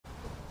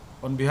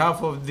On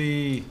behalf of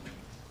the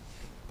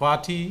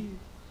party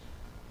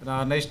and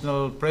our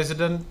national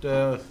president,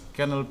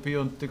 Colonel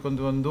Pion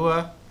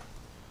Tikondundua,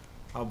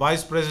 our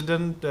vice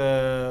president,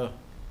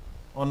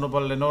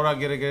 Honorable Lenora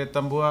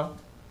Qereqeretabua,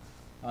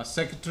 our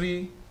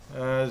secretary,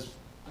 Ms.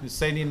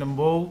 Seni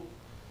Nabou,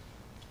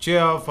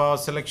 chair of our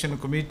selection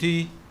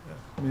committee,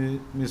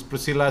 Ms.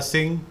 Priscilla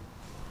Singh,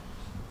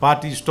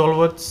 party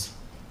stalwarts,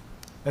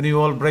 and you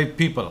all brave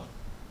people.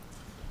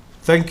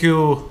 Thank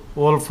you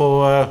all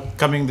for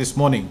coming this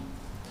morning.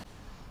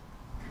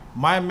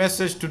 My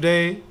message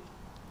today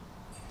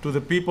to the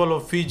people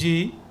of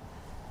Fiji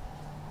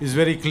is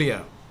very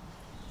clear.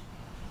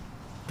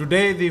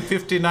 Today, the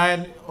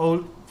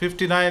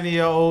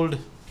 59-year-old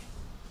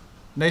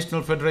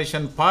National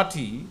Federation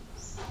Party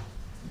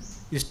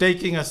is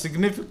taking a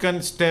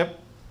significant step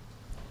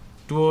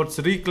towards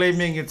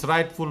reclaiming its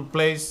rightful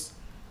place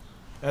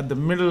at the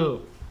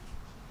mantle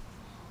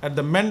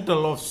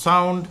of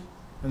sound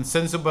and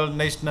sensible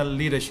national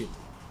leadership,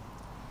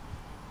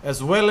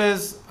 as well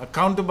as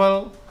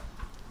accountable,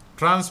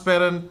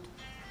 transparent,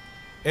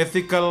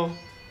 ethical,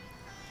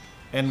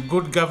 and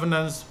good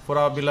governance for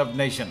our beloved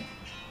nation.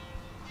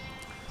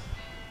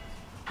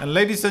 And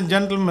ladies and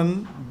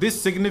gentlemen,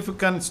 this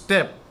significant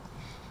step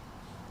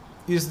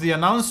is the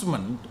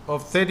announcement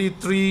of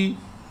 33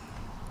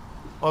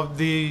 of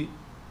the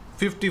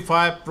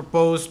 55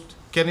 proposed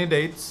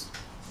candidates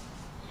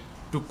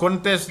to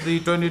contest the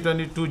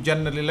 2022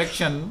 general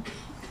election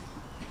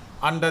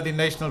under the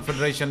National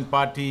Federation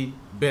Party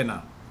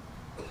banner.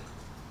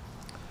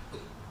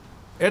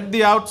 At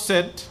the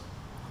outset,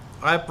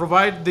 I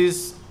provide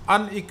this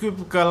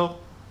unequivocal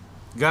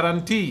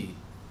guarantee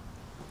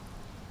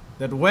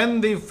that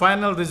when the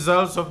final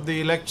results of the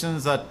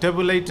elections are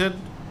tabulated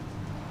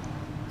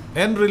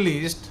and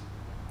released,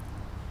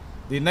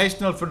 the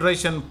National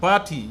Federation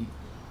Party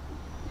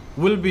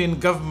will be in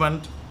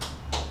government,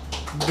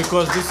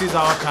 because this is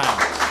our time.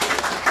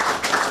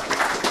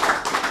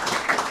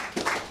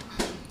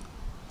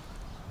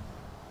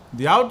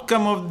 The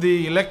outcome of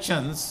the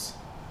elections,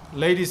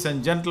 ladies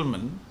and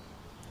gentlemen,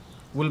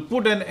 will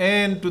put an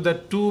end to the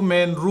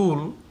two-man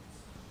rule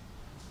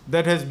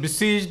that has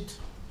besieged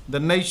the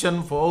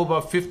nation for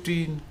over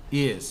 15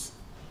 years.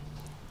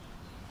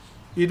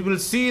 It will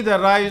see the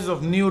rise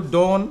of new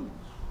dawn,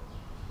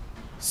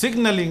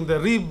 signaling the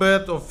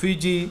rebirth of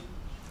Fiji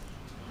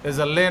as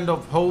a land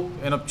of hope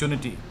and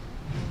opportunity.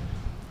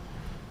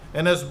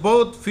 And as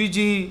both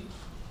Fiji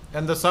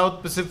and the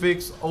South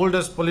Pacific's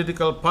oldest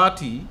political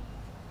party,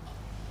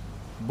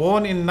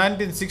 born in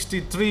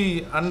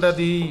 1963 under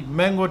the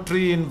mango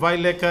tree in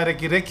Vijay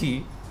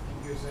Nair,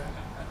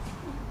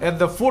 at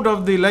the foot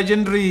of the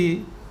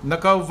legendary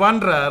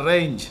Nakauwandra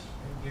range,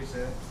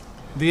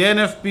 the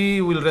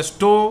NFP will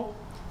restore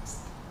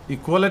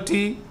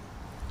equality,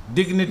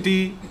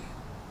 dignity,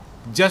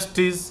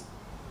 justice,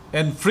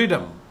 and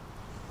freedom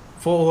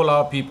for all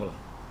our people.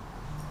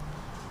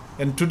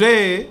 And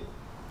today,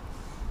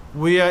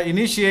 we are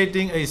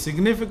initiating a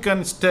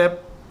significant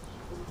step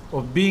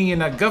of being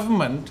in a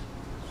government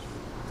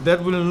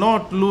that will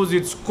not lose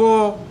its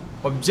core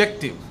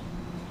objective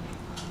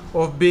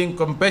of being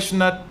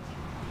compassionate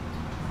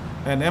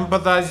and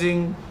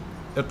empathizing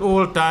at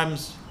all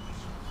times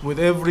with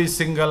every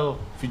single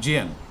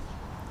Fijian.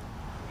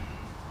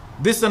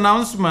 This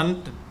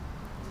announcement,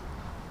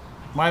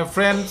 my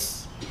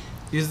friends,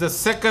 is the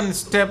second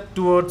step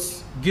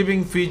towards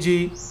giving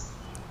Fiji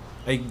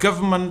a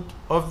government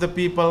of the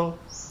people,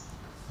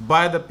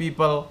 by the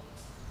people,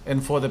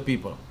 and for the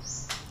people.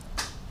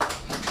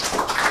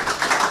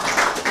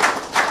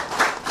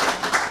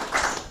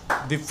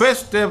 The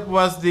first step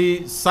was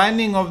the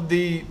signing of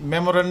the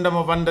Memorandum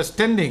of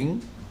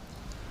Understanding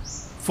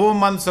 4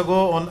 months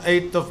ago on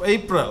 8th of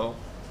April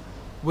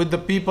with the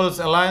People's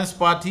Alliance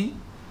Party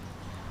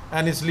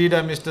and its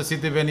leader, Mr.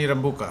 Sitiveni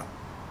Rabuka.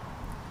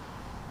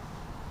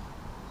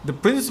 The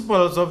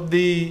principles of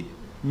the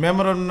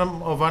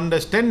Memorandum of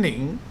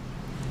Understanding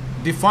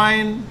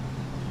define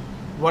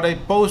what a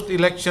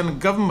post-election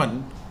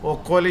government or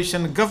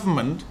coalition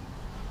government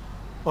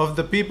of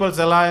the People's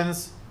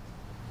Alliance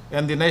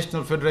and the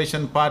National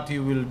Federation Party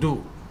will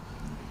do.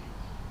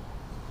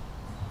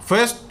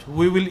 First,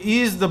 we will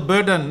ease the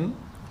burden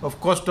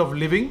of cost of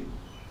living.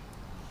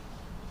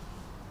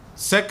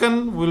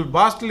 Second, we will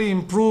vastly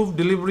improve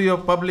delivery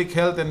of public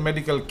health and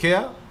medical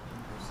care,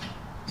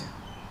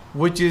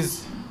 which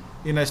is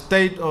in a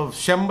state of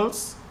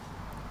shambles.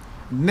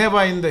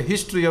 Never in the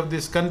history of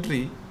this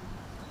country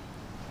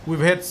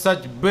we've had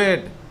such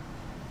bad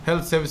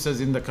health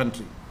services in the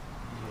country.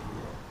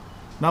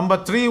 Number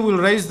 3, we'll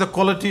raise the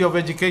quality of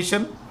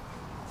education.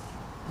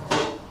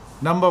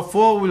 Number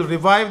 4, we'll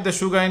revive the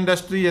sugar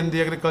industry and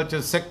the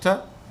agriculture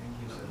sector.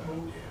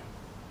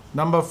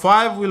 Number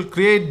 5, we'll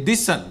create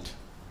decent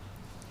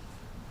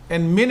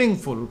and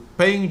meaningful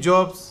paying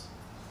jobs,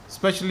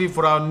 especially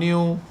for our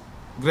new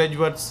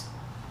graduates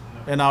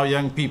and our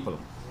young people.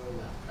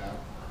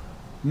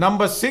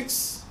 Number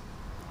 6,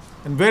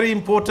 and very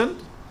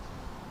important,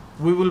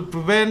 we will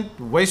prevent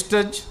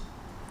wastage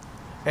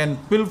and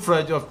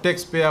pilferage of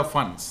taxpayer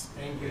funds.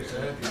 Thank you,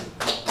 sir.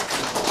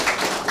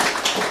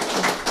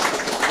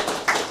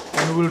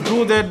 And we'll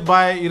do that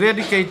by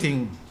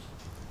eradicating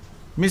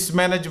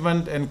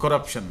mismanagement and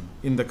corruption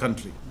in the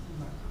country.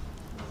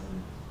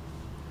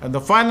 And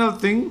the final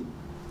thing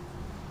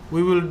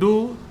we will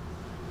do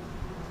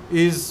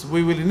is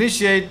we will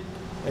initiate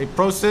a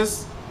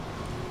process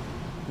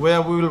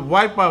where we will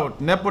wipe out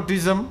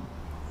nepotism,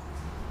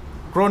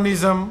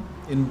 cronyism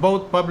in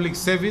both public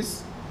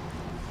service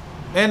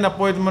and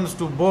appointments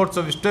to boards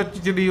of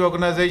statutory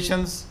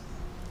organizations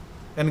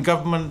and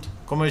government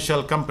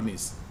commercial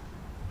companies.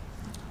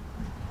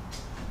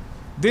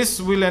 This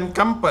will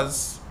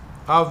encompass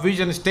our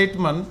vision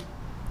statement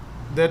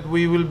that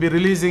we will be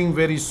releasing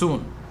very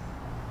soon.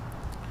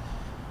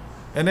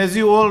 And as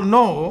you all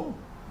know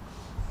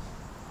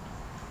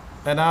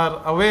and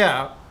are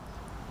aware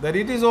that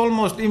it is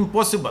almost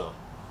impossible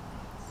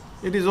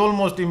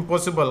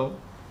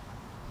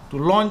to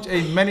launch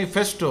a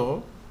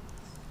manifesto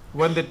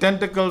when the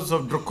tentacles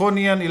of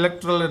draconian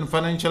Electoral and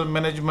Financial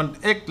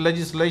Management Act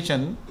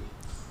legislation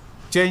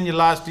changed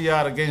last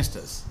year against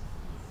us.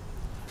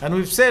 And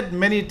we've said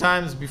many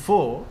times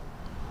before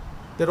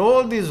that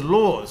all these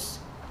laws,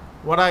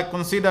 what I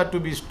consider to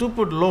be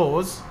stupid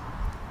laws,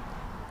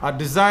 are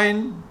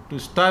designed to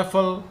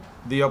stifle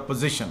the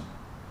opposition.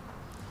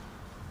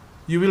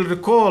 You will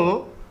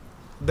recall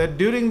that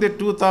during the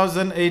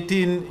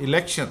 2018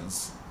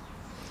 elections,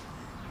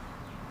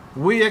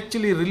 we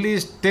actually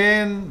released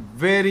 10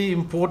 very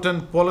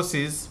important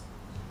policies,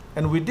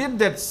 and we did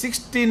that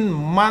 16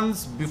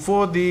 months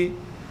before the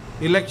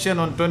election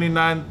on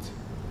 29th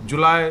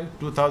July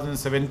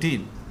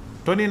 2017.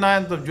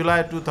 29th of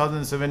July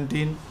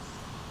 2017,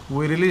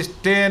 we released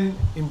 10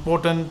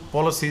 important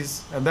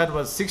policies, and that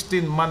was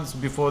 16 months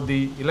before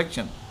the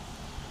election,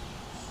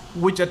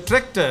 which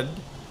attracted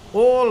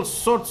all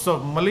sorts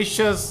of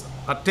malicious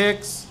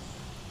attacks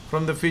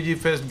from the Fiji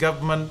First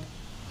government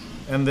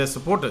and their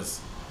supporters.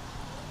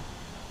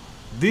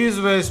 These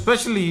were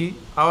especially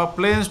our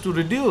plans to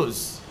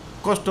reduce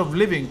cost of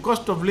living.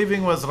 Cost of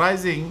living was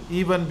rising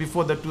even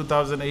before the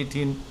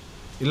 2018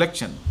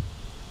 election.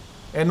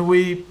 And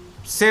we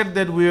said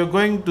that we were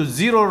going to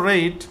zero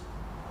rate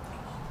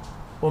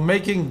or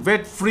making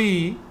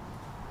VAT-free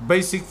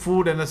basic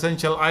food and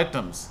essential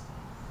items.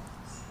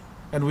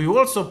 And we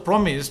also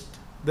promised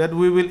that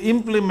we will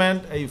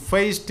implement a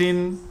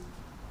phased-in,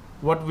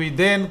 what we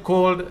then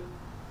called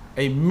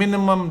a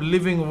minimum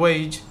living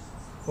wage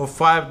of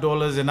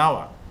 $5 an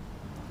hour.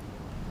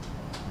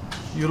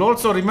 You'll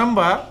also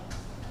remember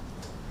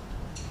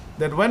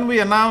that when we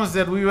announced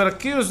that we were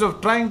accused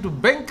of trying to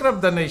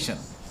bankrupt the nation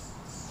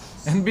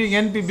and being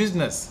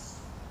anti-business,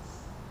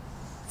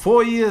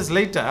 4 years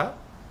later,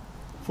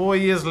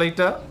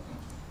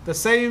 the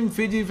same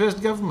Fiji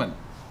First government,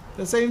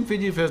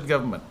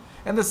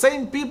 and the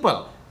same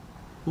people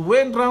who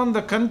went around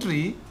the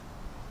country,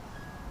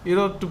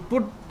 to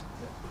put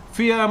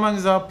fear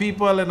amongst our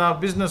people and our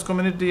business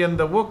community and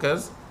the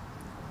workers,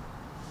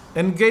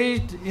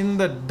 engaged in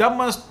the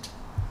dumbest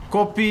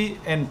copy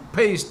and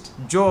paste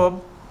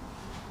job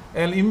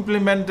and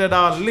implemented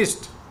our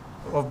list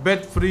of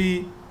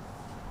VAT-free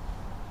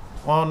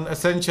on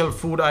essential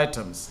food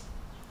items.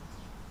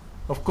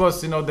 Of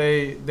course,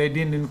 they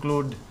didn't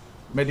include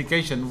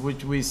medication,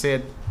 which we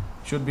said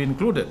should be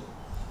included.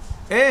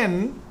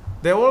 And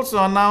they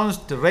also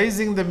announced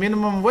raising the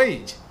minimum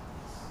wage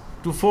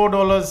to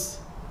 $4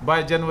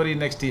 by January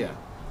next year.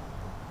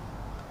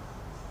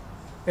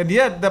 And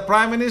yet the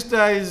Prime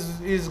Minister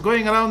is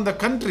going around the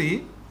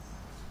country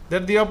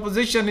that the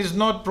opposition is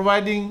not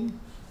providing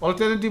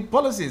alternative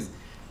policies.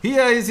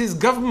 Here is his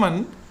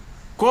government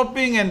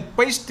copying and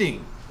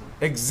pasting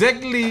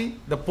exactly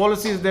the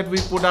policies that we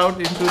put out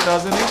in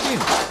 2018.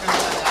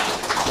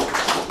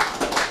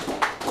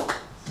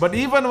 But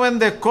even when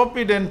they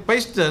copied and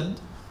pasted,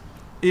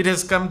 it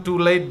has come too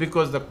late,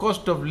 because the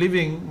cost of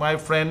living, my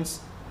friends,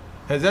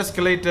 has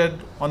escalated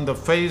on the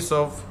face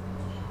of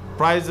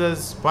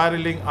prices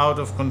spiraling out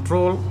of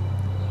control.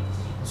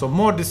 So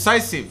more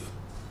decisive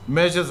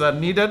measures are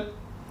needed.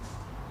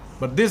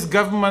 But this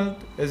government,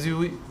 as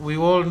we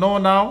all know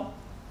now,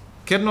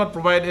 cannot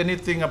provide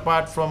anything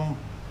apart from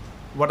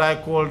what I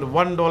called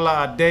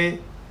 $1 a day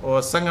or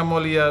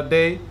Sangamoli a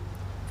day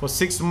for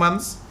 6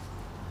 months,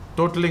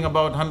 totaling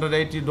about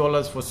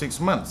 $180 for 6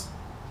 months.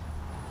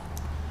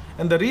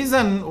 And the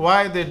reason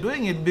why they're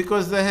doing it,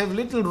 because they have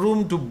little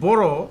room to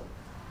borrow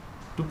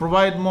to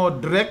provide more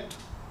direct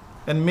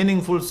and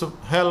meaningful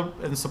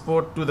help and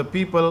support to the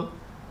people,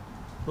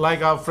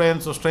 like our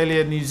friends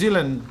Australia and New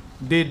Zealand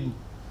did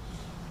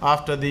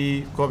after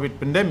the COVID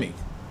pandemic.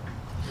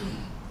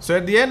 So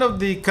at the end of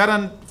the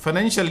current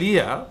financial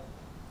year,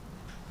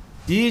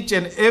 each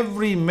and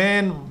every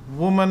man,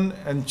 woman,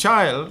 and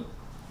child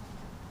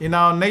in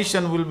our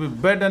nation will be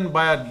burdened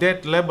by a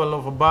debt level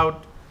of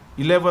about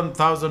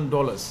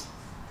 $11,000.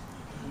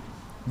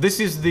 This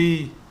is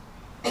the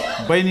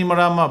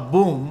Bainimarama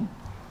boom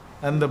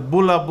and the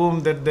Bula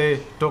boom that they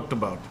talked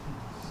about.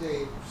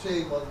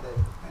 Shame on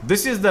them.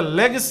 This is the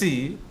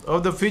legacy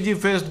of the Fiji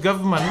First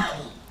government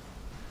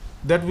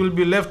that will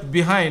be left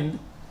behind,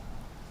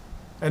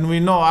 and we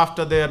know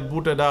after they are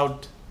booted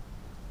out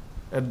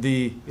at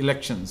the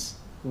elections,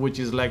 which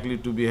is likely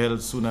to be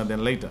held sooner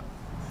than later.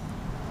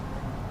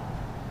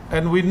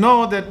 And we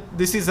know that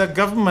this is a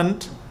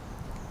government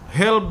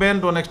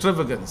hell-bent on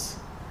extravagance,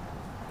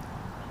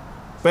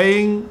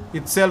 paying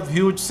itself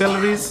huge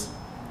salaries,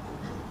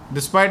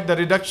 despite the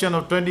reduction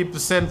of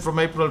 20% from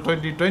April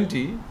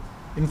 2020.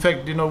 In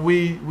fact,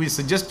 we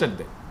suggested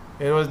that.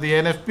 It was the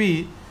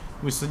NFP,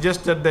 we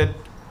suggested that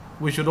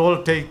we should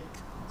all take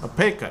a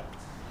pay cut.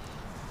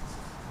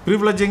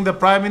 Privileging the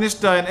Prime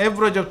Minister an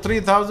average of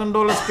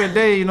 $3,000 per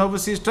day in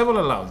overseas travel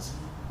allowance.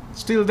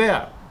 Still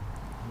there.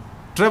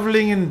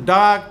 Traveling in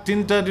dark,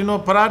 tinted,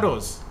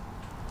 parados.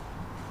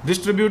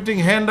 Distributing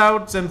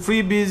handouts and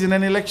freebies in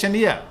an election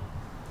year,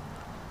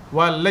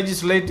 while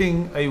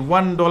legislating a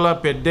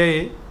 $1 per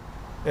day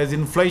as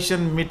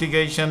inflation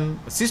mitigation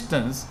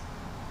assistance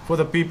for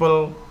the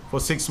people for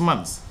 6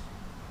 months.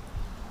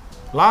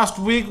 Last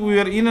week we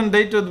were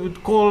inundated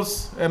with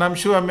calls, and I'm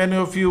sure many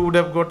of you would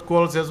have got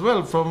calls as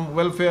well from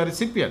welfare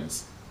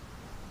recipients,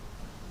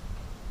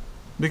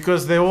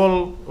 because they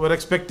all were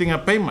expecting a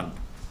payment.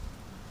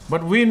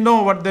 But we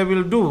know what they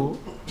will do.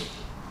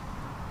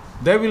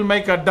 They will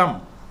make a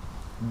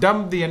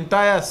dump the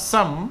entire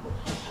sum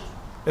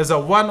as a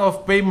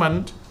one-off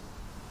payment,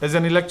 as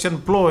an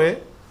election ploy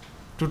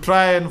to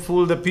try and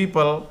fool the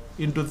people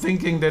into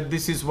thinking that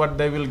this is what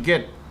they will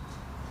get,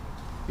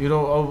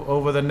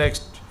 over the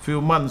next few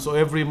months or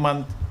every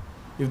month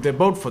if they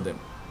vote for them.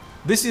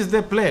 This is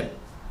their plan.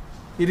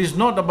 It is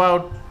not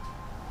about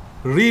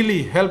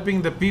really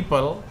helping the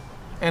people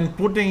and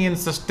putting in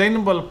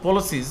sustainable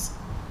policies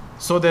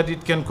so that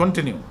it can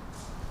continue.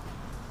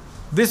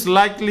 This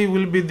likely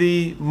will be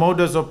the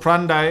modus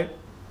operandi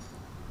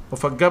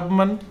of a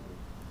government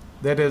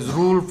that has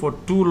ruled for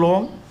too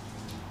long.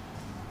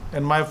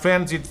 And my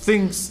friends, it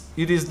thinks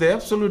it is the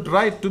absolute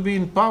right to be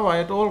in power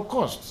at all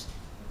costs.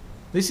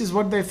 This is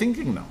what they're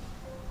thinking now.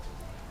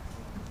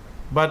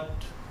 But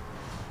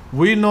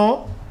we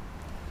know,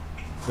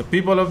 the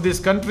people of this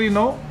country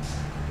know,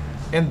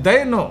 and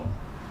they know,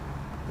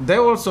 they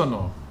also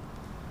know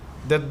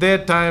that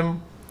their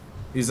time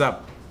is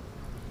up.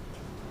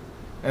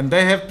 And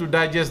they have to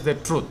digest the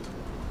truth.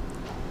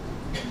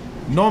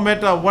 No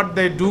matter what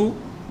they do,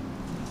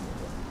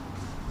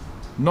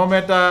 no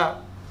matter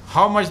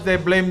how much they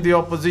blame the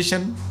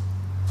opposition,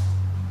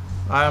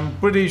 I am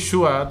pretty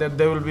sure that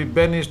they will be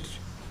banished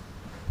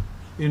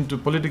into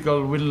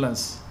political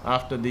wilderness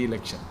after the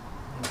election.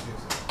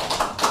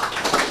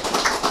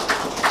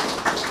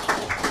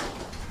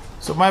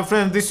 So my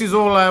friends, this is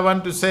all I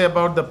want to say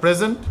about the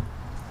present,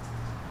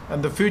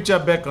 and the future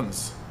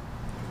beckons,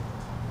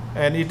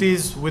 and it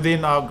is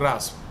within our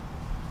grasp.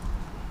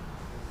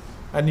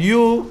 And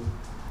you,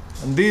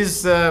 and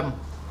these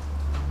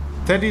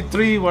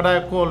 33 what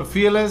I call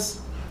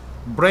fearless,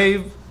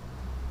 brave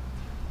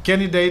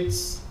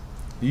candidates,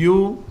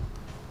 you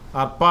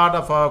are part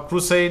of our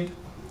crusade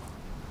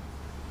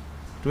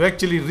to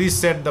actually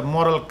reset the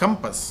moral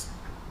compass,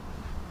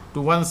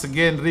 to once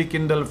again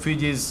rekindle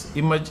Fiji's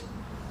image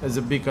as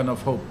a beacon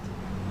of hope.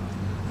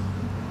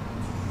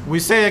 We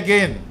say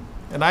again,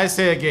 and I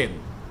say again,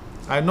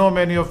 I know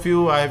many of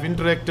you, I have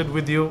interacted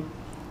with you.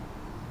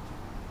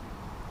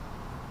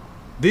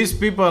 These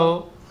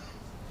people,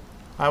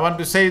 I want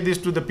to say this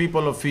to the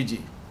people of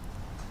Fiji,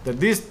 that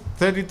these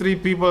 33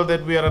 people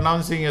that we are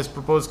announcing as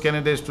proposed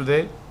candidates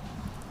today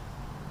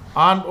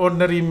aren't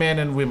ordinary men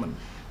and women.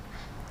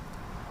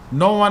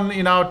 No one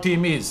in our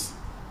team is.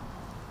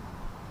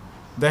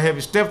 They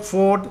have stepped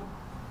forward,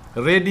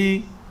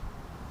 ready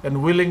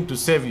and willing to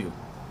serve you.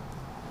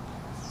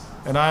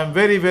 And I am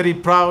very, very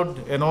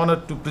proud and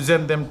honored to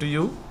present them to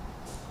you.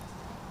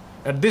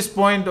 At this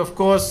point, of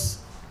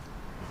course,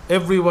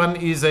 everyone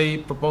is a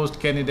proposed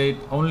candidate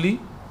only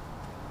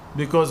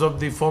because of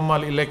the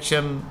formal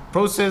election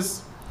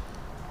process,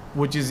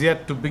 which is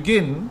yet to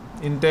begin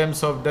in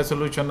terms of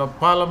dissolution of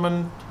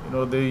parliament,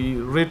 the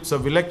writs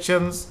of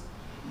elections,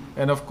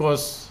 and of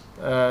course,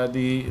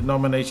 the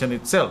nomination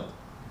itself.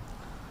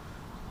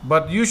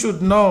 But you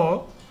should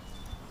know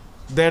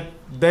that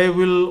they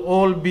will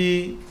all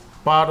be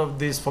part of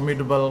this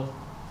formidable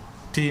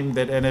team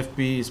that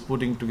NFP is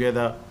putting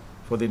together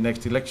for the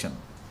next election.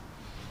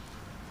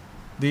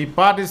 The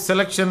party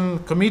selection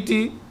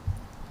committee,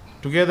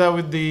 together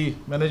with the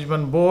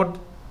management board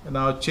and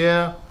our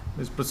chair,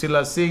 Ms.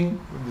 Priscilla Singh,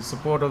 with the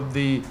support of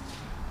the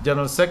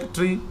General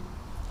Secretary,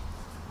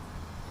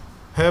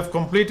 have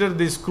completed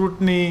the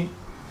scrutiny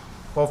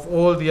of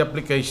all the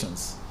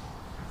applications.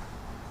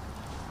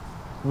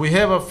 We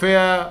have a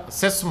fair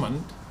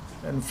assessment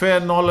and fair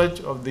knowledge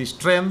of the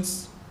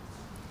strengths.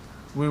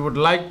 We would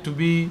like to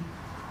be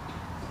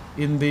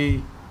in the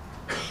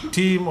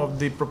team of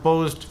the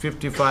proposed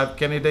 55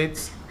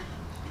 candidates,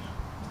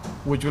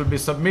 which will be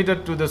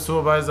submitted to the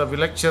supervisor of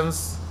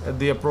elections at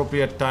the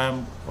appropriate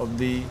time of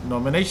the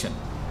nomination.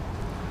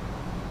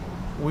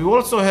 We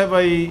also have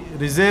a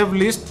reserve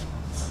list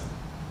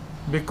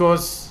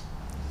because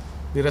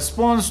the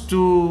response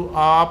to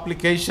our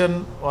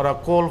application or a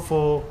call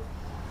for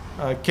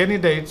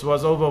candidates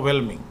was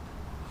overwhelming.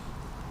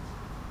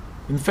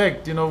 In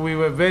fact, we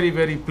were very,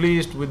 very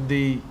pleased with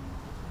the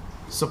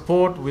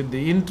support, with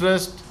the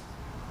interest,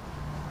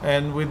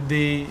 and with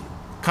the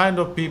kind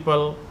of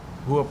people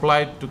who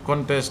applied to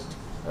contest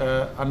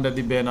under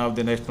the banner of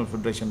the National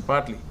Federation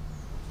Party.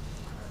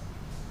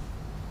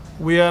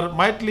 We are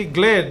mightily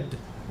glad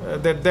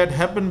that that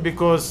happened,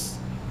 because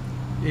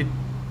it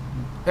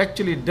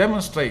actually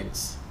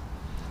demonstrates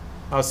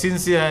our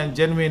sincere and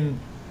genuine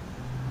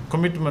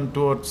commitment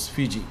towards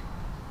Fiji.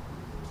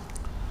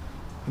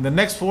 In the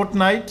next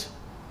fortnight,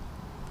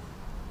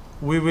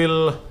 we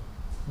will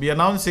be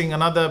announcing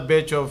another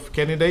batch of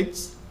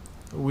candidates.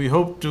 We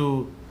hope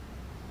to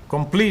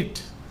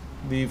complete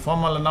the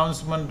formal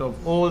announcement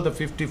of all the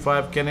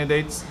 55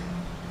 candidates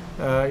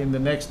in the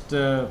next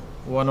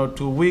 1 or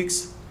 2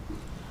 weeks.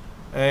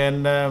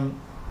 And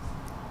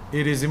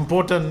it is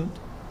important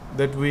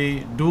that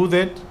we do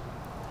that.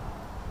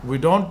 We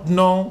don't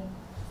know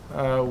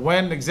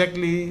when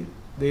exactly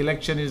the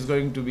election is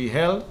going to be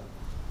held.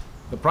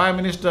 The Prime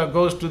Minister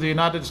goes to the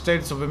United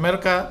States of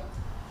America,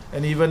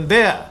 and even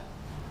there,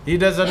 he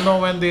doesn't know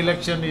when the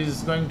election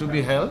is going to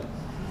be held.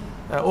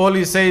 All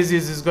he says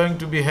is it's going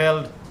to be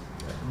held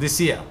this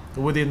year,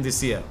 within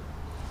this year.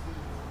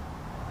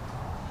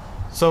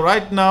 So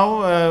right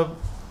now,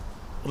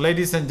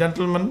 ladies and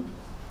gentlemen,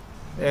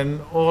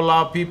 and all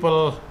our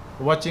people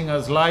watching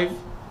us live,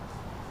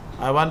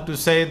 I want to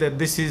say that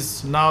this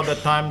is now the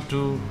time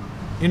to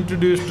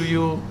introduce to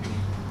you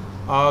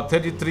our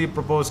 33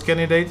 proposed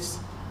candidates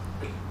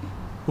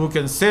who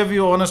can serve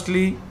you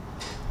honestly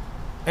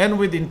and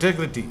with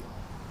integrity,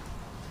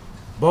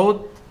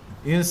 both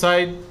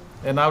inside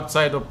and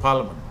outside of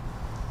Parliament,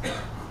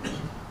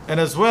 and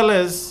as well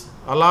as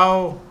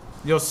allow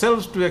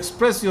yourselves to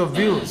express your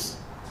views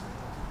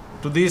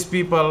to these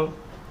people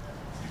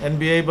and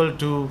be able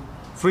to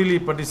freely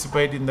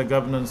participate in the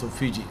governance of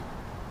Fiji.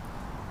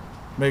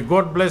 May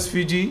God bless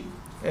Fiji,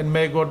 and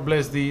may God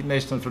bless the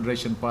National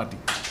Federation Party.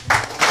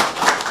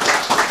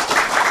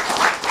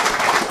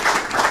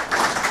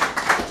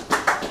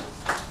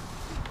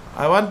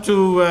 I want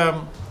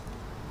to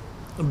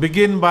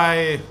begin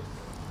by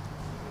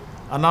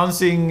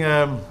announcing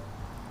the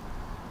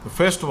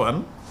first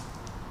one,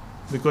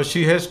 because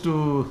she has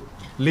to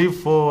leave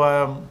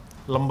for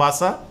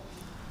Lambasa,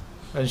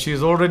 and she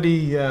is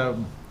already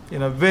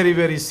in a very,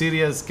 very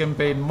serious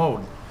campaign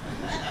mode.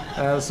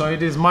 So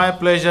it is my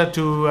pleasure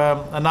to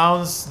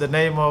announce the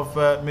name of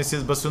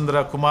Mrs.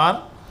 Basundra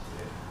Kumar.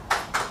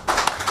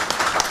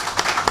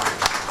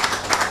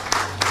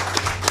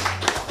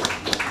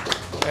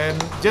 And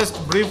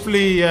just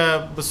briefly,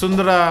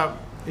 Basundra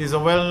is a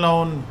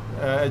well-known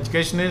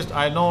educationist.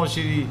 I know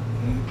she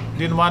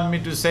didn't want me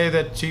to say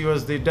that she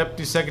was the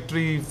Deputy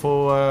Secretary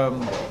for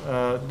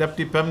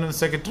Deputy Permanent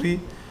Secretary.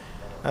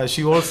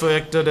 She also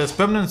acted as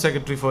Permanent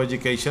Secretary for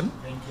Education.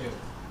 Thank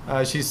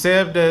you. She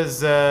served as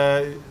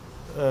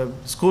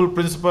school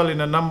principal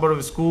in a number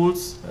of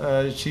schools.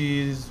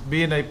 She's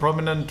been a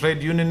prominent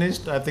trade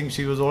unionist. I think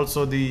she was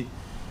also the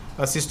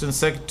Assistant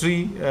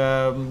Secretary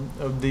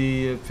of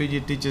the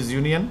Fiji Teachers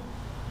Union.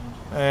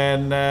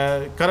 And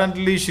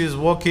currently she is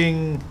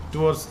working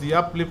towards the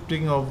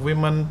uplifting of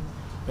women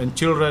and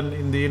children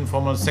in the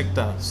informal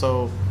sector.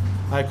 So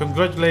I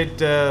congratulate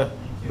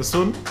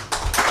Basun.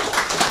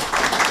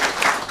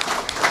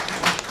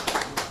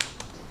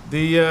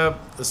 The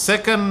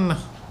second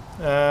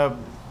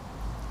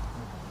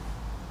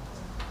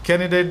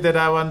candidate that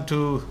I want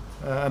to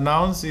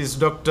announce is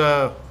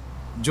Dr.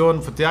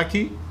 John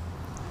Fatiaki.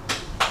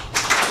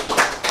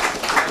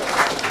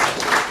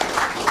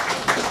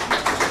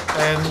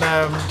 And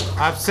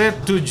I've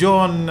said to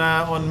John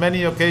on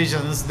many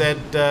occasions that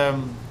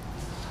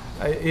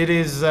it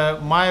is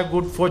my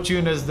good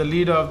fortune as the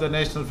leader of the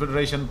National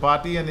Federation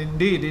Party, and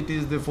indeed it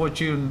is the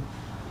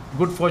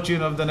good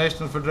fortune of the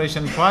National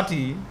Federation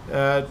Party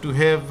to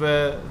have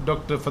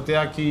Dr.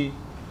 Fatiaki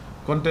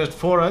contest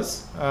for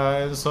us.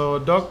 And so,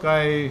 Doc,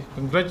 I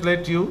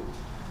congratulate you,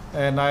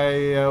 and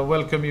I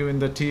welcome you in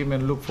the team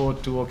and look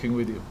forward to working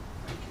with you.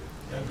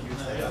 Thank you.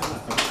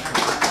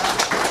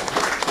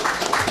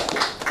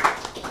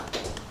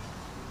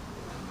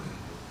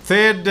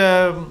 Third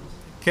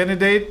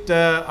candidate,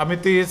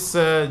 Amitesh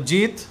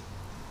Jeet.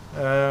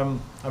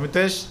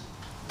 Amitesh.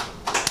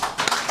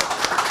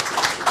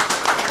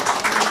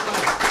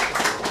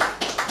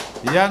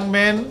 Young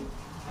man,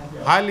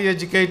 highly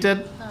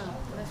educated,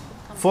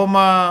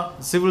 former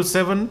civil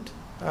servant.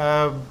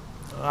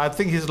 I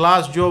think his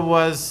last job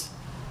was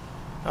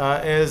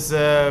as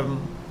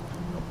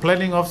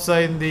planning officer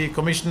in the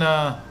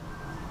Commissioner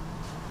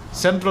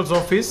Central's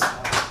office.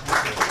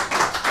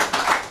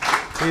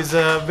 He's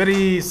a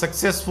very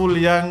successful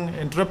young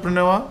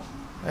entrepreneur,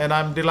 and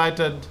I'm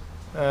delighted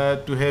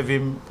to have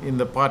him in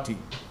the party.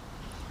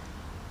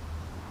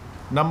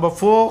 Number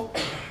 4,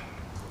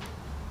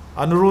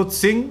 Anirudh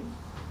Singh.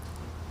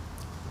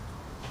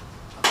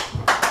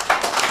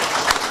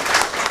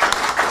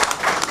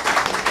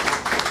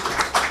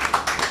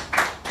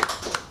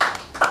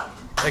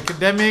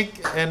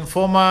 Academic and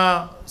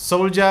former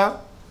soldier,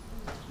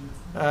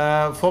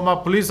 former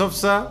police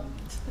officer,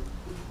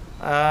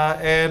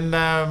 and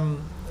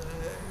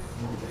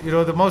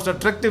the most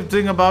attractive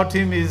thing about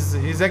him is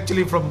he's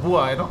actually from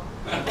Bua,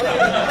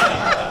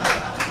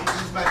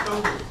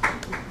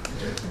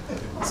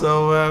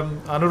 So,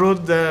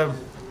 Anirudh,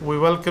 we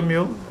welcome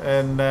you,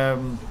 and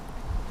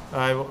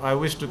I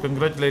wish to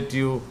congratulate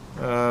you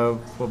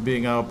for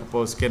being our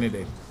proposed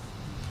candidate.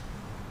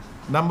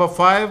 Number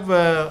 5,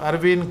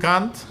 Arvind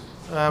Kant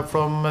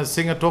from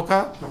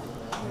Singatoka,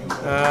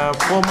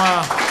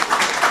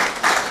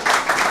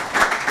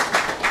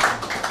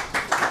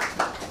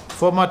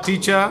 former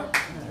teacher,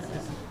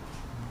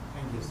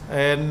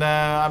 and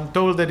I'm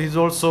told that he's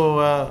also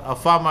a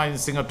farmer in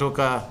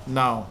Singatoka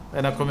now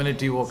and a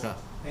community worker.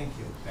 Thank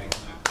you.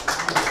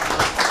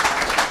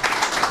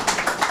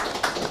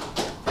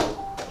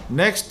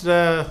 Next,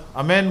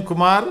 Amitesh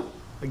Kumar,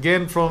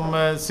 again from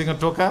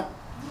Singatoka.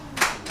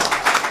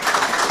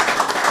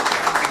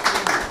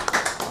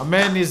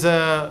 Amen is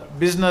a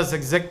business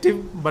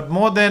executive, but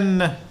more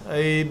than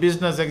a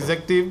business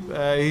executive,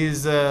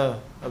 he's a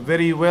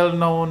very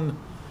well-known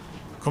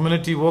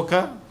community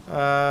worker.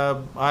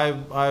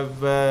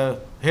 I've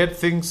heard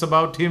things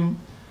about him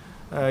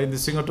in the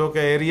Singatoka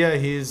area.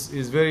 He's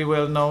very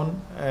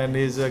well-known, and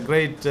he's a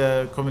great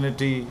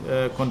community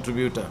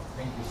contributor.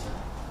 Thank you, sir.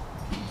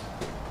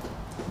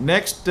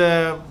 Next,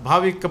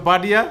 Bhavick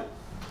Kapadia.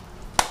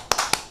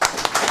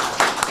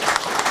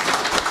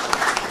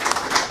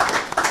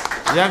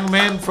 Young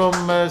man from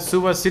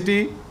Suva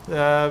City,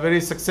 very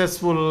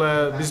successful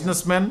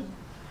businessman,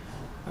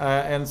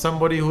 and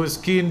somebody who is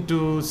keen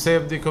to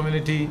save the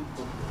community,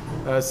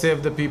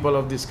 save the people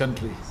of this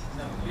country.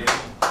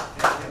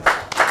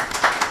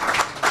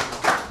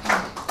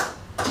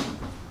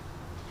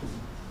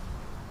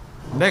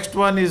 Next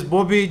one is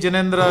Bobby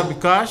Jainendra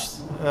Vikash,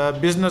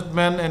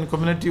 businessman and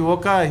community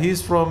worker.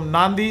 He's from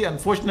Nandi.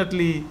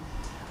 Unfortunately,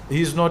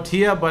 he's not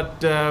here,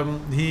 but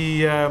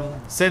he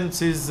sends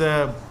his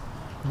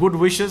good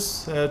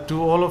wishes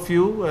to all of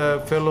you,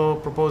 fellow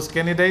proposed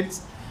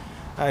candidates.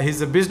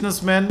 He's a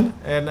businessman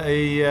and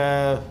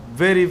a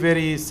very,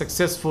 very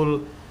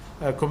successful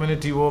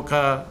community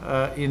worker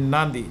in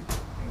Nandi.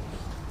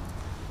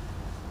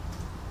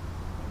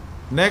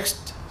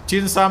 Next,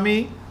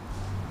 Chinsami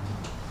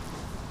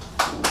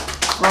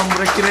from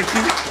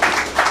Qereqeretabua.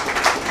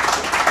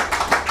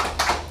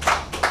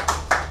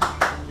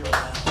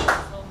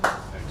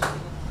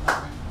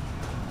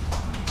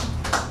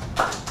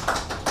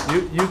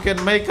 You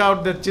can make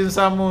out that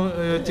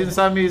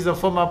Chinsami is a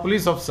former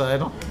police officer,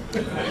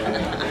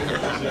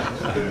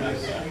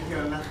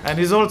 And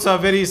he's also a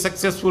very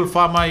successful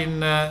farmer in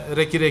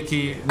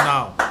Qereqeretabua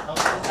now.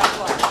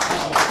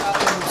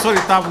 Sorry,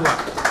 Tabua.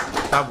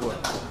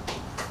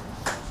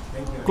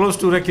 Close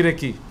to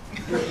Qereqeretabua.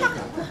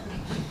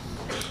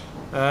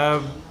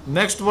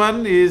 Next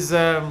one is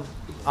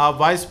our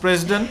vice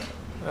president,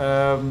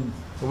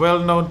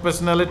 well-known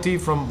personality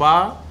from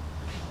Ba,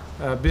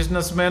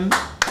 businessman,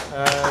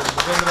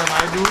 Davendra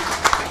Naidu.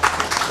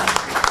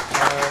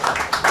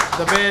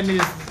 The man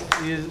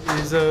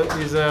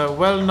is a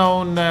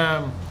well-known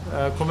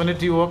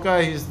community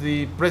worker. He's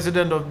the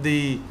president of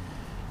the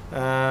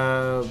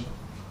Ba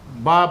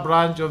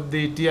branch of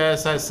the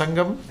TISI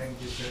Sangam.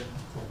 Thank you, sir.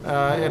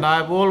 And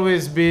I've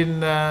always been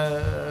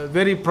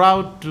very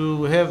proud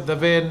to have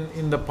Daven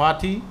in the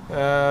party.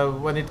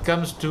 When it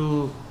comes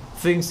to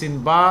things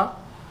in Ba,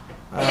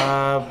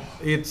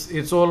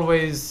 it's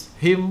always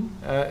him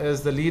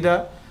as the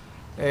leader.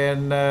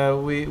 And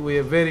we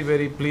are very,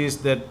 very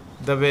pleased that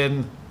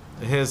Daven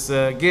has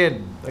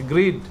again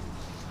agreed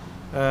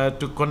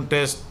to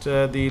contest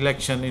the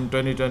election in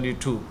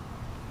 2022.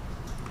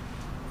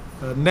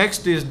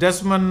 Next is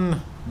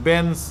Desmond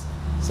Ben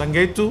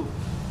Sagaitu.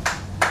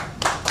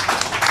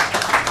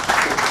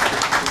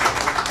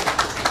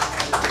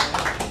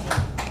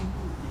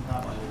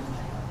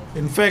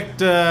 In fact,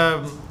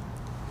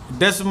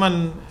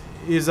 Desmond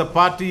is a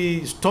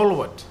party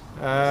stalwart.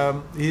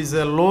 He's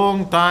a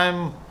long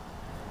time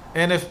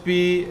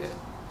NFP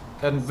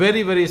and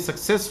very, very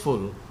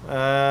successful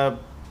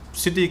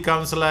city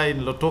councillor in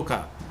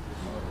Lautoka.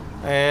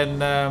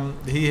 And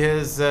he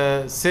has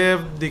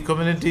served the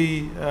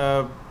community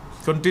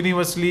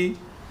continuously,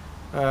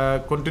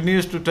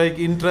 continues to take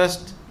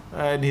interest,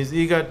 and he's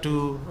eager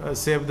to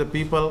serve the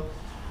people.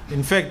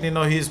 In fact,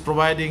 he's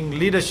providing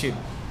leadership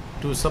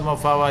to some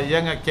of our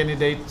younger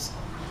candidates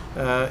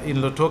in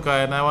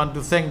Lautoka, and I want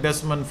to thank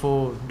Desmond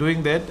for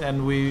doing that,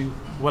 and we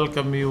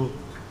welcome you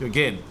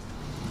again.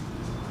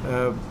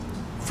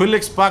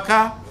 Felix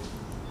Parker.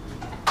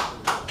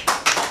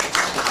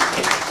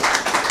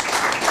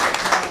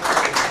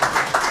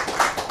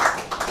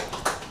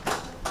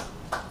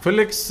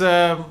 Felix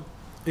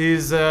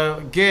is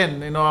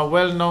again, a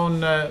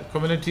well-known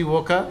community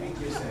worker.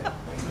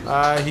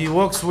 He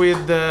works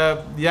with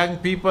young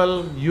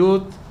people,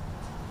 youth,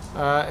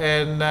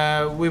 and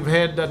we've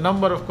had a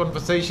number of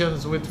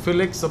conversations with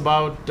Felix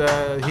about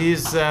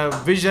his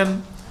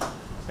vision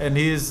and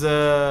his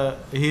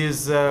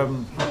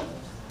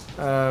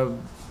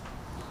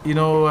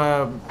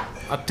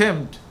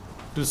attempt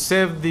to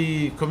save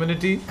the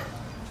community,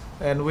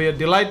 and we are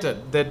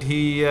delighted that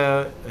he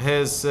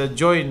has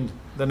joined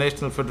the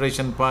National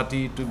Federation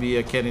Party to be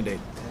a candidate.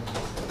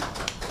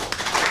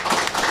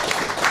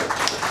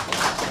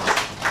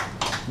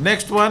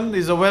 Next one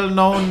is a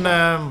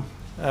well-known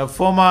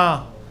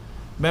former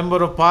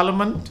Member of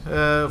Parliament,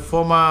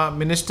 former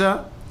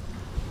Minister,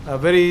 a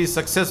very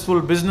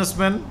successful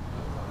businessman,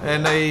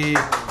 and a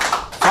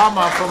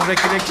farmer from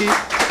Qereqeretabua,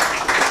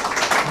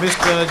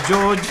 Mr.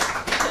 George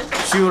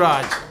Shiu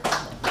Raj.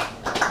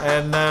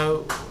 And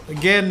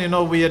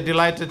again, we are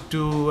delighted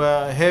to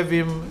have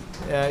him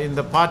in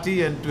the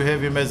party and to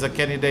have him as a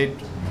candidate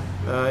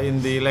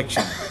in the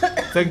election.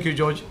 Thank you,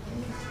 George.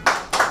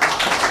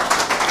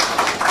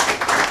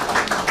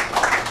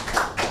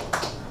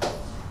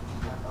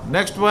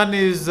 Next one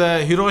is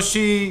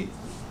Hiroshi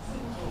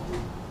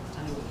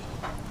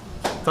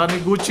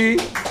Taniguchi.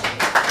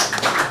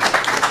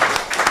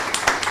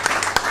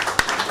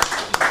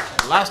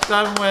 Last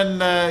time when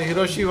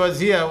Hiroshi was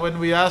here, when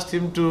we asked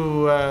him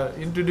to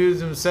introduce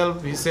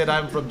himself, he said,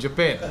 "I'm from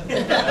Japan."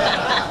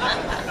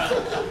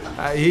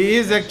 He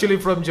is actually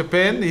from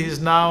Japan. He is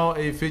now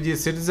a Fiji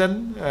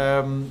citizen.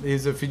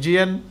 He's a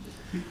Fijian.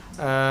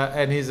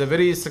 And he's a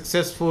very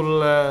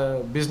successful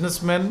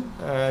businessman.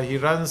 He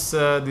runs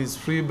this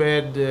free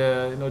bed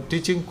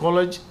teaching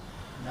college.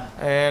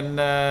 And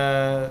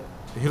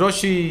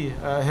Hiroshi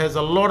has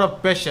a lot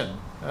of passion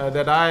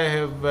that I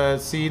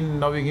have seen,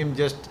 knowing him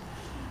just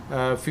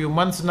a few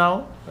months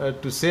now,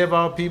 to save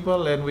our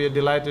people, and we are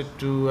delighted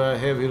to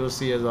have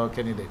Hiroshi as our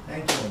candidate.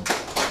 Thank you.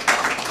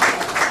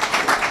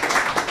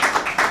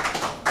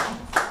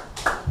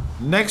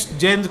 Next,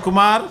 Jayant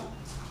Kumar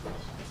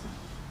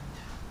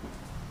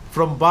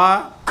from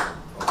Ba,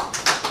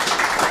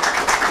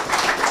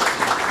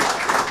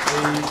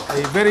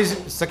 a very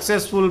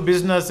successful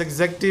business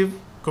executive,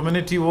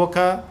 community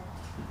worker,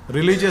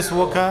 religious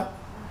worker.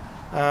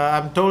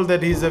 I'm told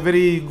that he's a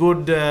very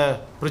good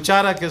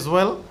pracharak as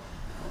well.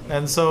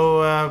 And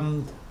so,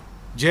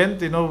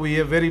 Jayant, we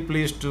are very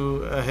pleased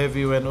to have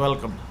you and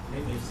welcome.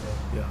 Thank you, sir.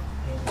 Yeah.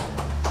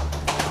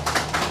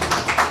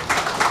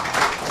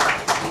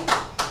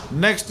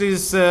 Next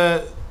is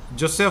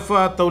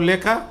Josefa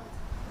Tauleka.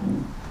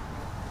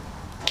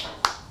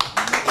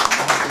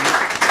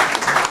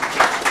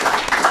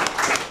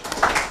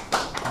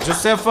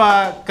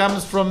 Josefa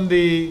comes from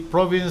the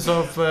province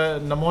of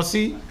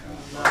Namosi.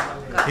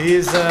 He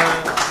is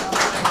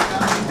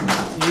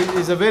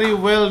a very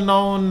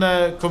well-known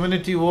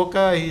community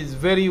worker. He is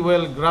very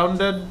well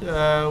grounded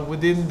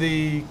within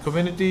the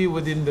community,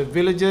 within the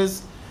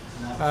villages.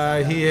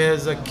 He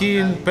has a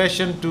keen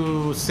passion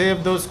to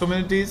save those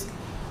communities.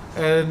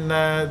 And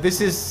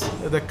this is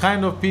the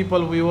kind of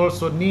people we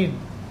also need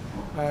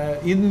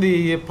in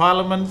the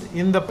parliament,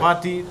 in the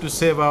party, to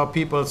save our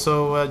people.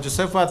 So,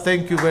 Josefa,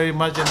 thank you very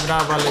much. And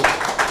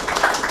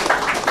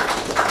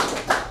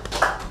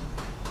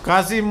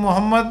Khazim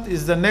Mohammed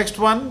is the next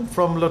one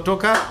from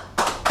Lotoka.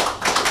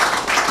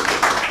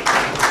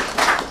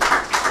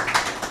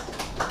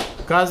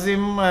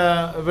 Khazim,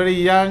 a very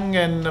young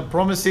and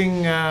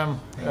promising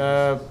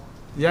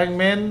young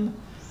man,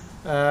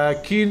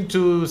 keen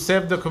to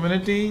serve the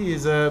community.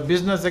 He's a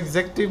business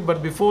executive,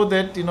 but before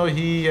that,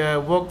 he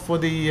worked for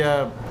the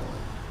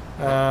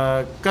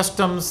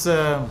customs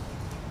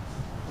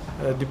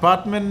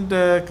department,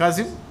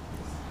 Khazim,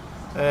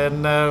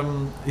 and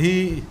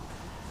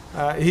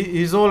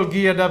he's all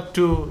geared up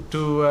to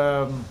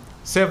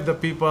serve the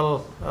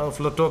people of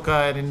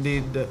Lotoka and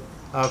indeed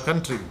our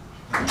country.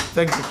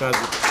 Thank you,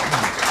 Khazim.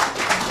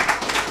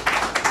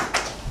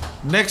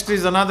 Next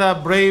is another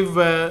brave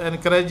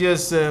and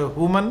courageous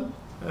woman,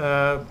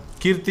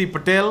 Kirti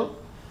Patel,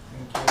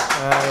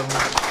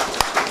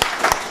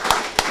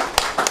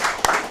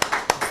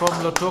 from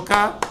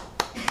Lotoka.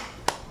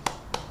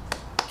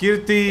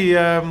 Kirti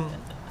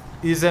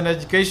is an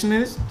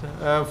educationist,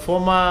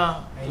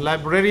 former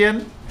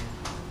librarian,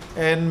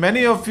 and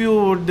many of you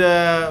would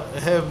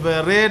have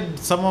read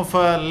some of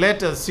her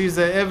letters. She's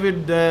an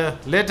avid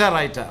letter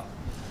writer.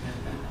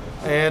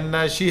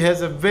 And she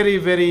has a very,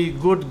 very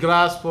good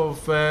grasp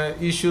of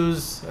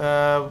issues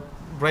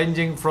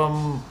ranging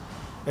from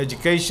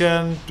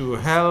education to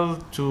health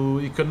to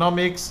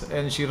economics,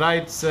 and she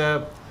writes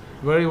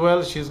very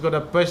well. She's got a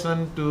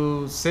passion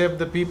to save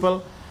the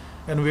people,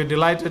 and we're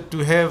delighted to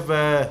have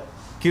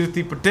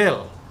Kirti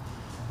Patel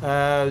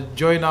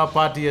join our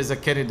party as a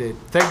candidate.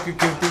 Thank you,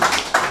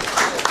 Kirti.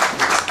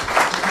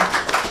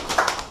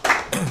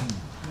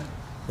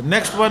 The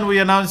next one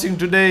we're announcing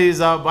today is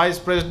our Vice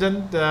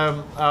President,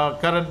 our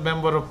current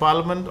Member of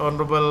Parliament,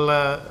 Honorable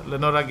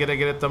Lenora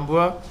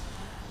Qereqeretabua.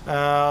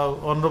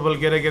 Honorable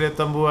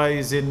Qereqeretabua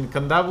is in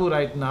Kandavu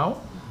right now,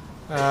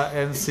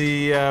 and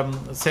she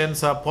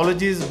sends her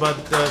apologies, but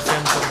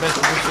sends her best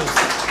wishes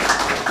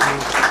to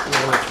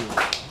all of you.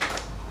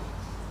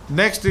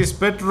 Next is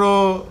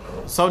Petero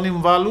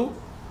Saunivalu.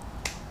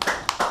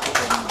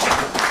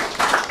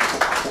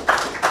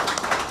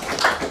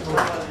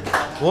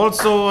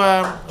 Also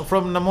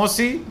from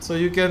Namosi, so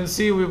you can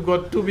see we've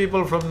got two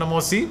people from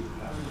Namosi.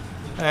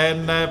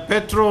 And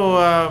Petero,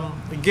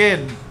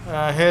 again,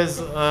 has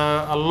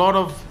a lot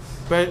of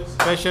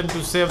passion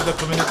to serve the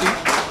community.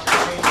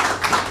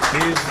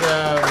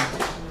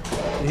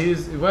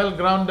 He's well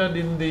grounded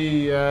in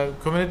the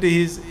community.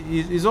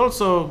 He's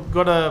also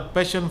got a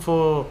passion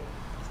for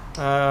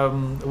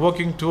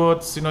working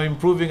towards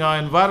improving our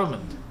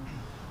environment,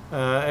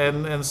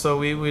 and so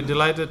we're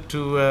delighted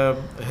to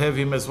have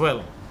him as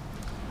well.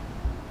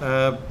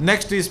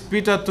 Next is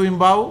Pita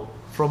Tuibau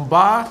from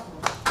Bar.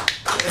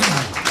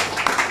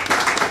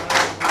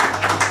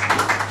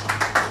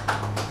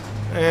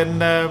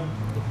 And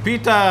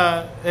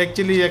Pita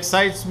actually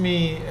excites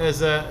me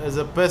as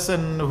a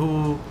person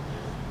who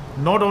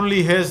not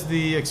only has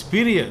the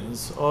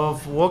experience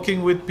of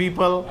working with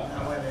people,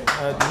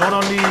 not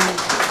only,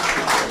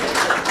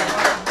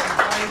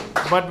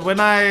 but when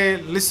I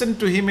listened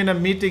to him in a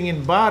meeting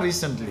in Bar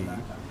recently,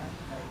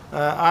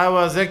 I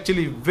was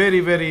actually very,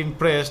 very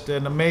impressed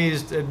and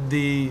amazed at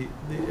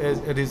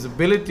at his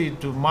ability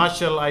to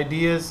marshal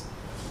ideas,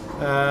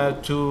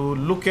 to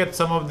look at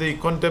some of the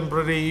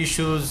contemporary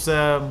issues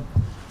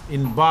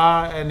in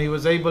Bar, and he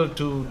was able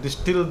to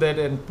distill that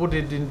and put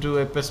it into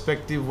a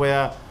perspective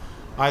where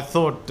I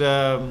thought,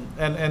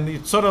 and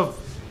it sort of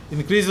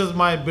increases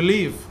my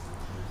belief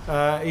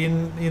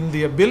in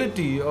the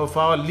ability of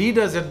our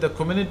leaders at the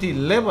community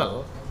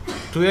level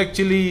to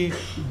actually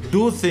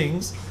do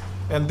things.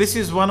 And this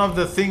is one of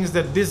the things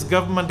that this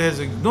government has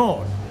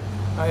ignored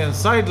and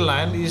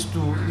sidelined,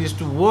 is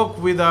to work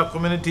with our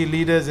community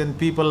leaders and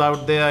people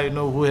out there,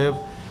 who have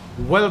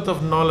wealth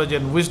of knowledge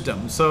and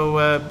wisdom.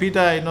 So,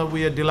 Peter,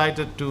 we are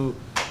delighted to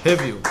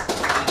have you.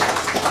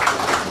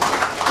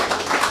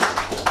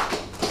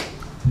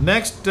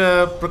 Next,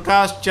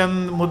 Prakash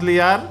Chand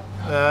Mudliyar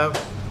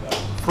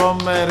from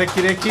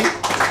Reki.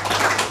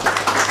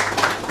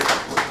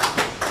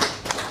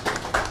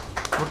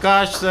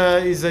 Vikash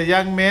is a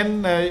young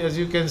man, as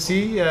you can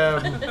see.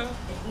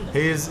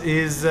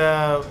 He's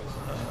a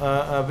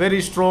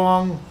very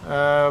strong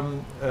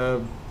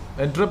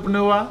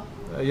entrepreneur,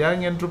 a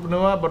young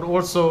entrepreneur, but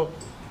also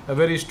a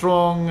very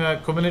strong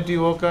community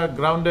worker,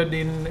 grounded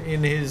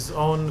in his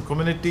own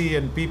community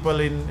and people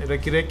in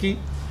Reki.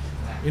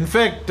 In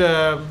fact,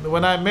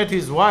 when I met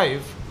his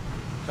wife,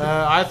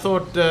 I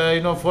thought,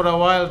 for a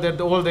while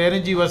that all the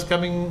energy was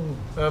coming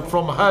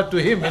from her to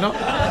him,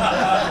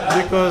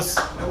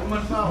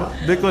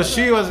 because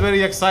she was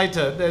very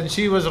excited and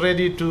she was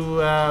ready to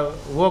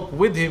work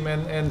with him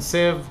and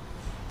serve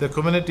the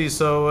community.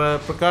 So,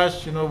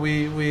 Prakash,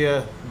 we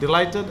are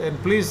delighted,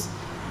 and please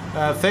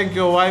thank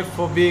your wife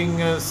for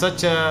being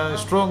such a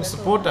strong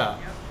supporter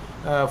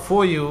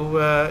for you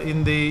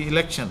in the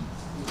election.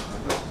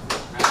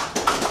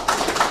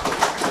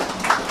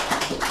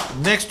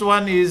 Next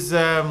one is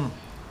a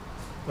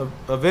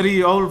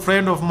very old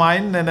friend of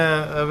mine and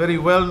a very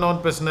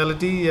well-known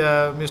personality,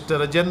 Mr.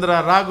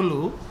 Rajendra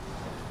Raghlu.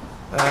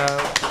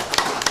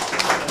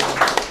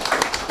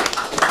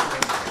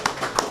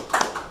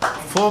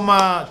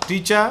 Former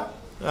teacher,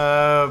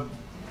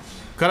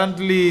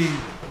 currently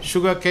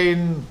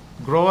sugarcane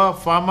grower,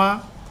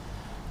 farmer,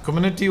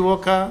 community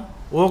worker,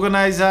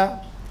 organizer,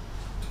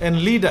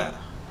 and leader.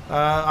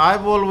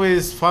 I've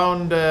always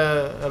found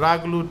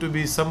Raghlu to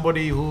be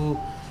somebody who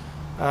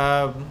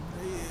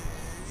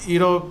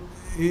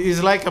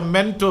is like a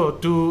mentor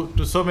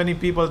to so many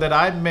people that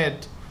I've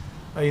met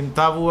in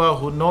Tavua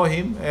who know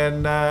him,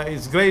 and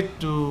it's great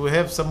to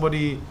have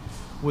somebody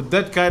with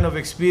that kind of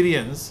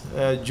experience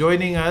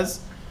joining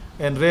us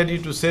and ready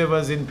to serve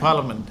us in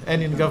Parliament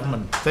and in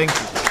government. Thank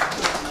you.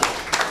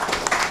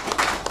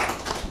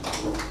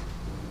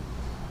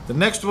 The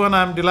next one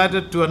I'm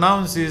delighted to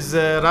announce is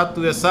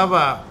Ratu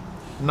Esava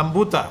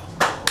Nambuta.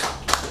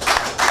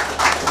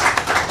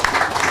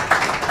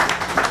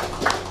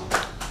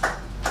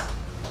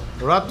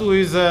 Ratu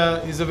is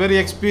a very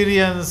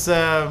experienced,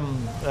 I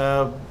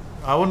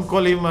won't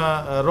call him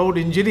a road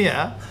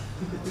engineer,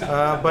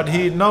 but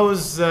he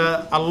knows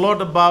a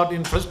lot about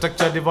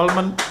infrastructure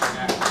development.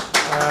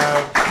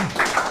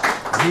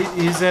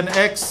 He is an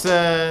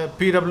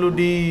ex-PWD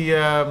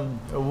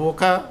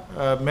worker,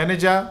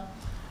 manager.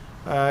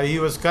 He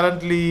was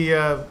currently,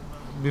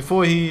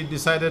 before he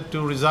decided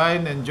to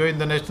resign and join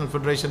the National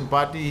Federation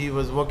Party, he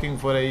was working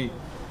for a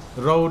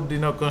road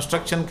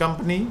construction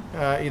company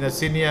in a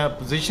senior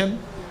position.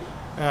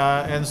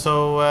 And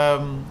so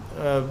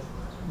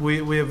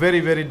we are very,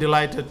 very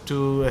delighted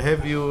to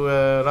have you,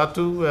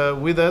 Ratu,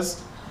 with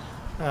us.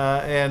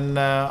 And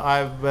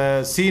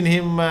I've seen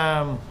him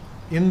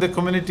in the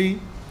community,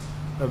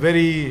 a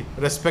very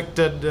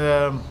respected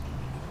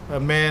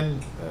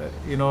man,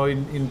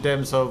 in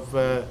terms of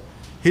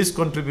his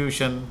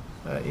contribution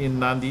in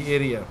Nandi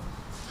area.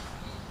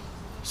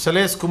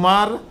 Salesh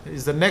Kumar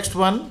is the next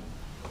one,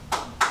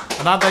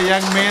 another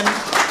young man,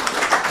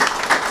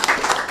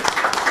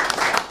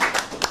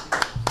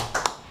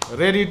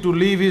 ready to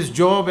leave his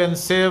job and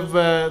serve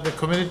the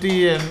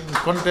community and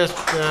contest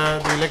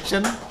the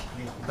election.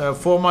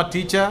 Former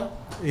teacher.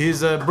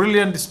 He's a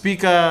brilliant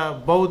speaker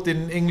both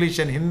in English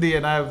and Hindi,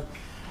 and I've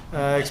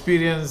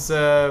experienced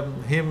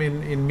him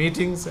in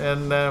meetings,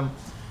 and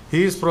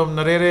He is from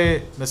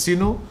Narere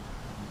Nasinu,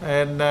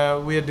 and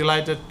we are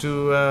delighted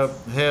to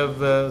have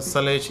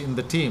Salesh in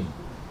the team.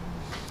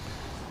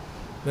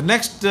 The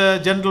next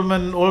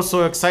gentleman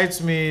also excites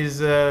me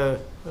is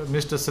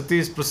Mr.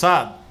 Satish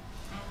Prasad.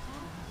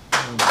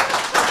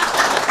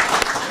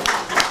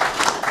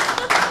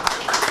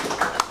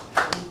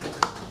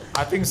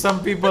 I think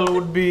some people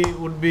would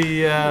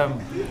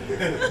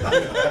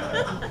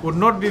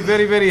not be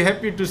very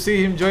happy to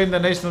see him join the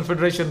National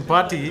Federation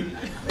Party,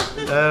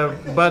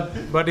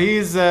 but he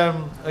is a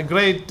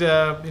great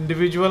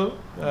individual,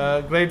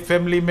 great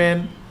family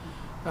man,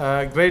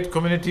 great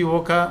community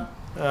worker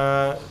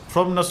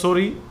from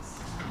Nasori.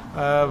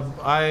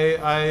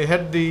 I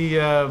had the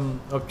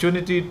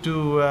opportunity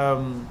to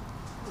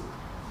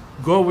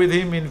go with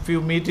him in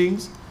few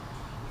meetings,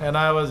 and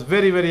I was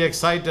very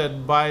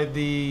excited by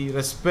the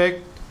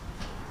respect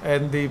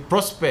and the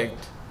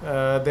prospect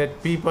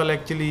that people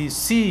actually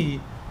see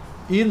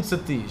in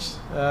Satish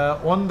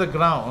on the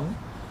ground,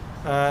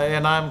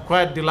 and I'm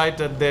quite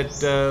delighted that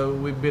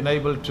we've been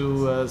able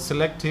to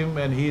select him,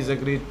 and he's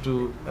agreed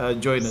to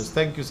join us.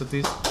 Thank you,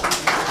 Satish.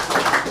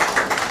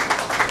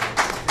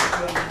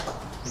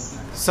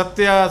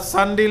 Satya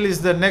Shandil is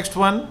the next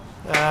one.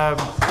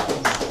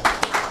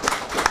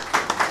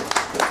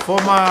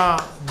 Former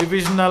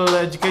Divisional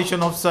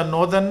Education Officer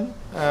Northern,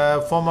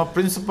 former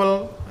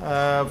principal,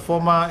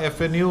 former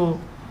FNU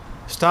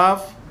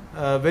staff,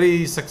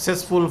 very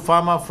successful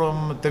farmer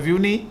from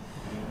Tavuni.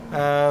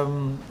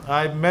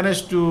 I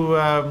managed to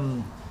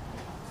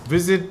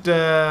visit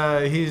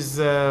his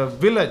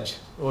village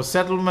or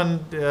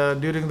settlement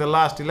during the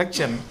last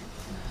election,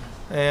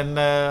 and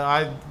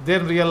I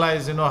then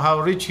realized, how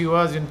rich he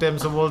was in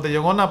terms of all the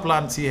Yagona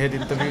plants he had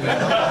in Tavuni.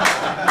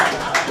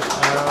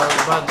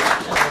 But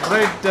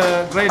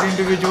great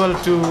individual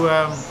to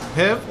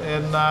have,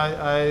 and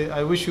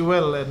I wish you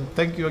well, and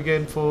thank you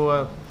again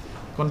for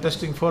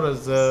contesting for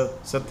us,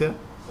 Satya.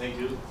 Thank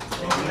you.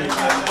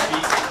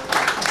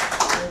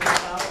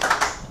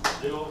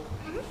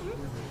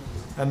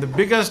 And the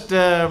biggest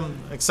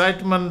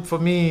excitement for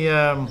me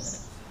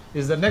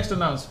is the next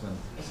announcement,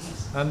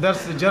 and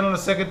that's the General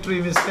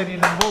Secretary, Ms. Seni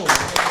Nabou.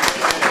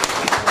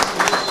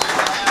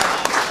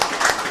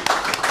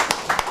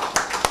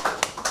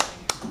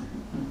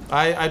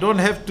 I don't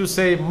have to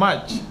say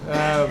much,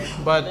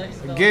 but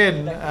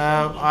again,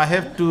 I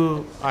have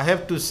to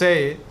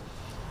say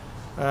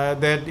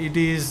that it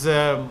is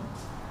a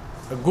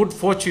good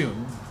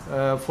fortune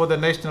for the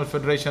National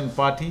Federation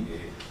Party.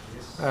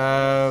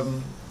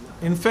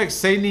 In fact,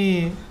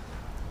 Seni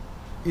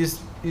is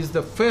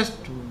the first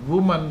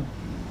woman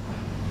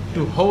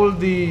to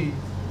hold the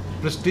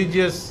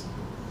prestigious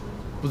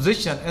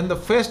position, and the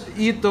first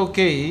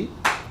ETOK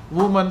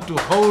woman to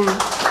hold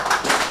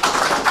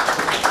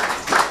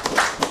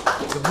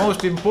the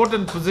most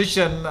important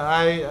position,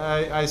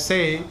 I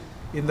say,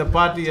 in the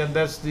party, and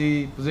that's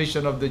the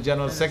position of the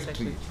General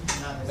Secretary.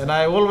 And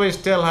I always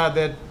tell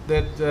her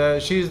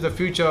that she is the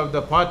future of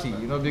the party,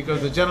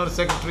 because the General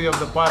Secretary of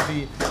the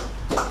party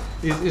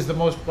is the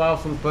most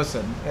powerful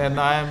person. And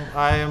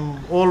I am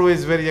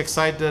always very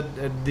excited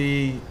at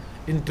the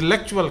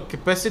intellectual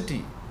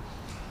capacity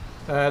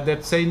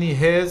that Seni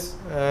has,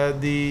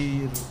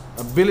 the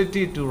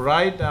ability to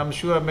write. I'm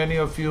sure many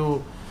of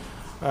you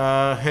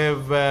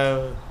have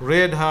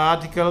read her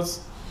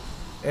articles,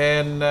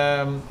 and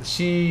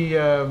she's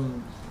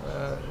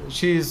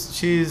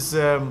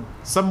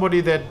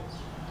somebody that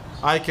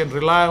I can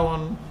rely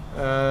on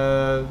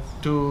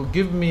to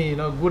give me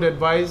good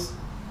advice,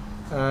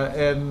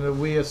 and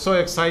we are so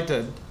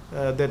excited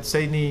that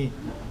Seni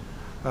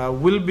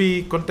will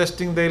be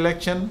contesting the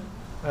election,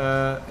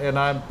 and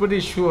I'm pretty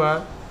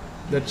sure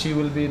that she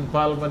will be in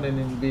Parliament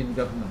and be in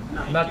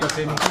government. Not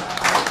Seni.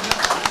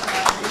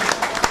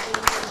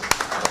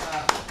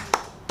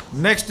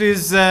 Next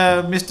is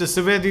Mr.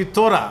 Seveci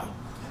Tora.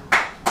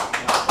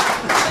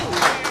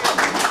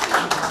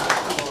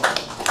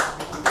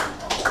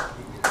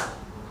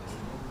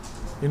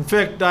 In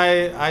fact,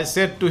 I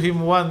said to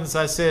him once,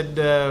 I said,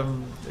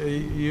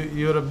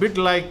 you're a bit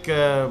like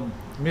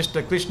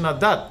Mr. Krishna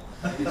Dutt,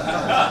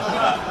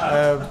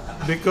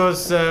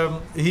 because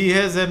he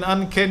has an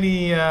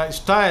uncanny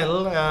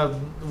style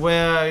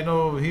where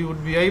he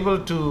would be able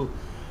to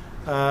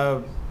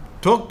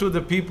talk to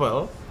the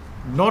people,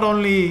 not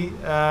only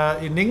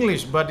in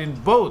English but in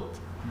both,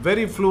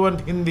 very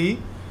fluent Hindi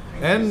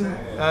and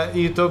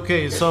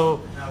ETOK. So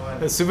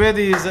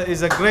Seveci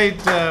is a great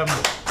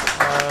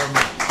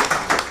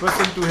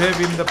person to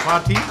have in the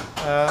party,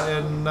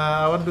 and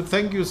I want to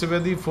thank you,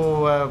 Seveci,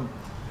 for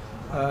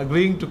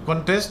agreeing to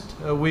contest.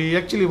 We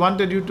actually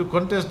wanted you to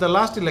contest the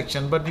last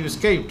election, but you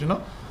escaped,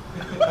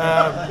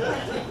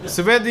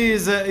 Seveci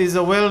is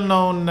a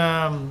well-known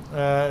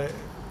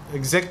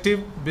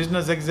executive,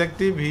 business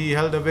executive. He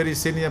held a very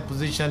senior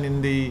position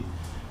in the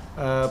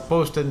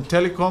Post and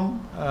Telecom,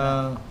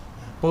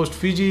 Post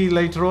Fiji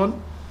later on,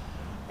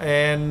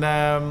 and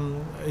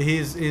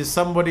he's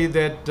somebody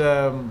that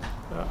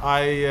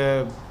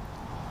I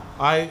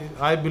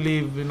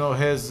believe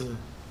has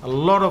a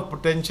lot of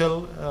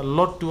potential, a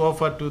lot to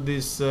offer to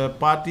this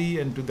party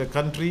and to the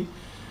country.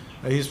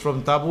 He's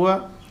from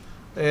Tabua,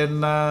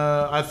 and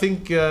I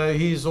think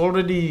he's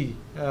already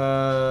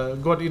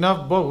got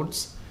enough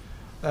votes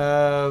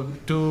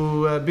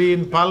to be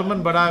in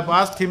Parliament, but I've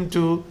asked him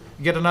to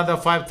get another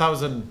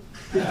 5,000.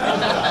 So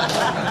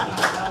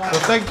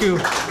thank you.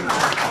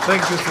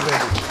 Thank you,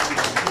 Seveci.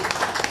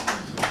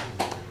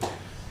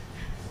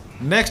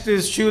 Next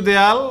is Shiu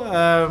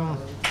Dayal.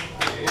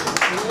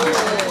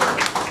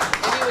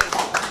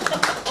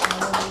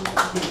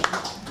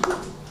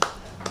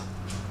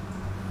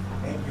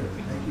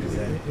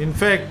 In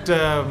fact,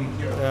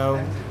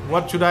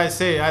 what should I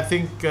say? I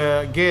think,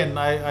 again,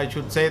 I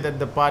should say that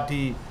the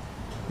party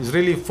is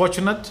really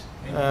fortunate.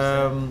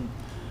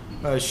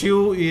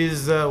 Shiu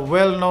is a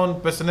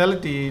well-known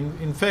personality.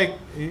 In fact,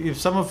 if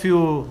some of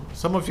you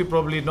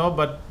probably know,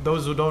 but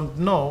those who don't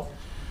know,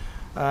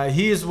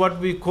 he is what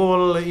we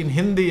call in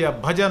Hindi a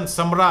bhajan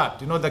samrat,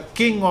 the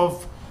king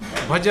of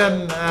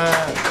bhajan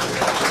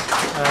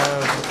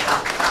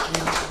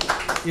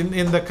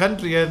in the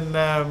country. And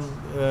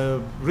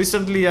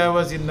recently I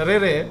was in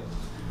Narere,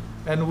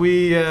 and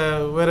we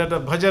were at a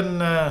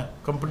bhajan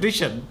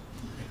competition.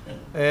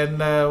 And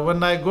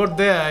when I got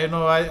there,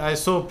 I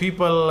saw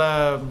people,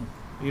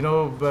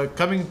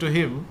 coming to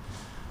him,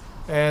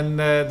 and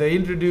they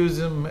introduced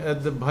him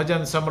as the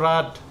bhajan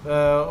samrat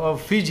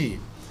of Fiji.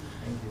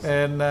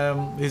 And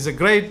he's a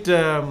great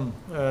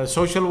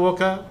social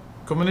worker,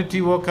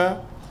 community worker.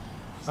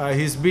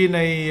 He's been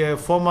a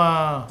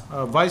former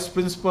vice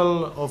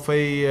principal of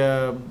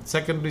a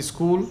secondary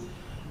school,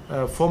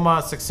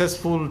 former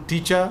successful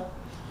teacher,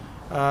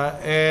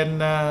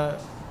 and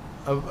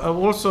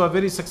also a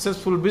very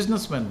successful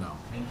businessman now.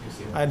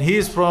 And he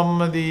is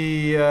from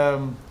the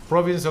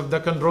province of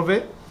Deccan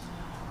Rove,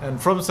 and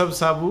from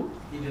Sabsabu,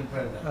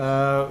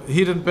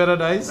 Hidden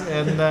Paradise.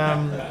 And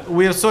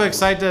we are so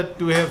excited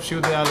to have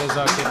Shiu Dayal as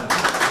our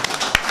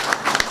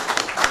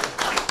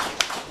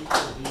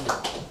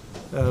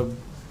candidate.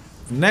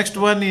 Next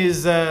one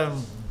is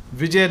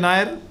Vijay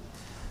Nair.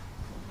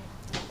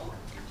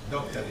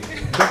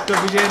 Dr.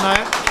 Vijay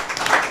Nair.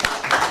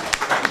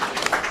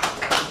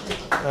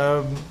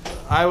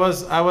 I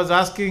was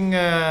asking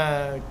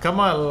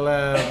Kamal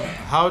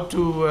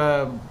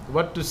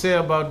what to say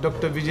about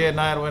Dr. Vijay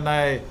Nair when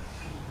I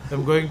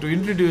am going to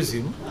introduce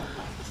him.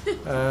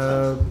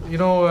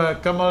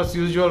 Kamal's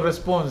usual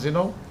response,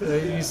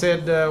 he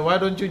said, why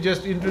don't you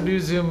just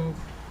introduce him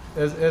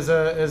as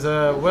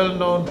a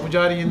well-known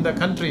pujari in the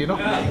country,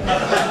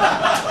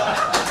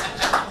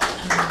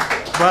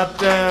 But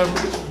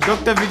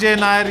Dr. Vijay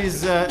Nair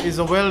is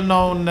a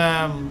well-known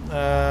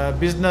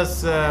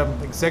business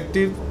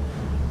executive.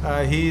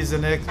 He is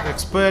an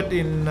expert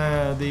in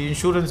the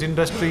insurance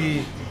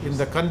industry in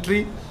the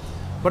country.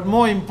 But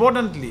more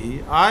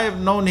importantly, I have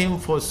known him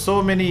for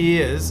so many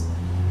years,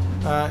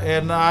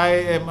 and I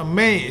am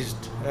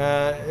amazed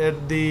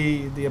at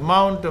the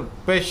amount of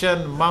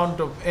passion, amount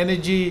of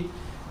energy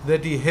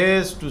that he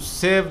has to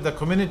serve the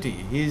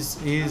community. He's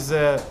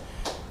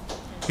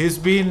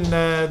been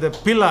the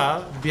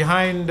pillar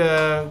behind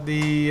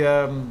the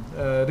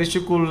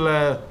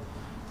Rishikul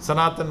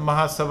Sanatan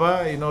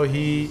Mahasabha.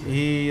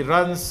 He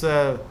runs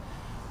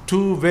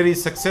two very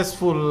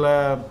successful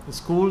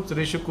schools,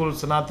 Rishikul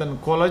Sanatan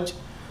College,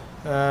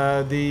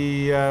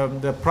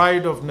 the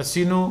pride of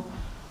Nasinu,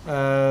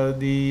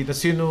 the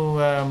Nasinu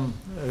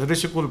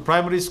Rishikul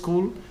Primary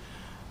School,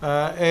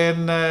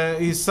 and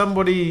he's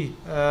somebody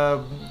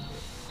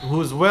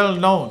who's well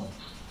known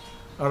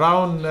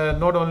around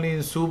not only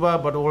in Suba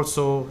but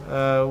also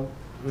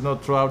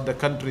throughout the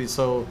country.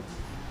 So,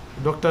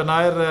 Dr.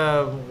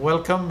 Nair,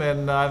 welcome,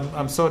 and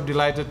I'm so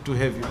delighted to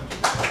have you.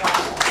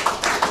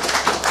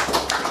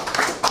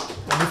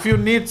 And if you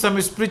need some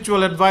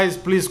spiritual advice,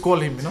 please call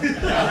him.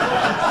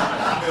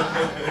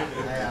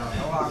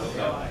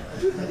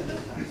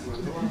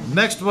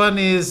 Next one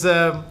is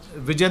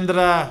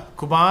Vijendra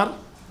Kumar.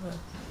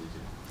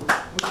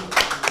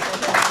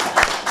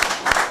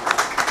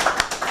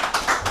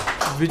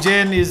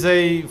 Vijayan is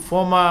a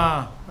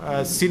former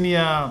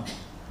senior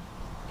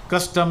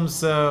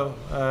customs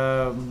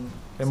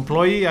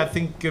employee. I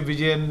think,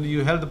 Vijayan,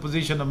 you held the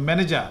position of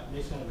manager,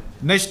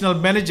 national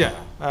manager,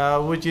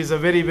 which is a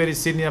very, very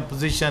senior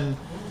position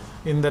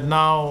in the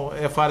now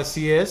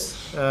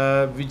FRCS.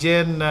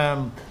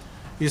 Vijayan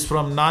is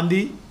from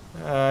Nandi.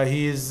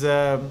 He is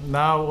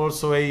now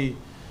also a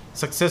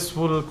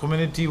successful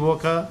community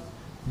worker,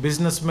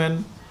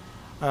 businessman,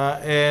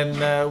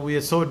 and we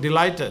are so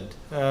delighted.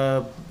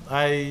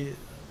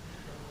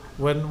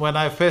 When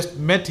I first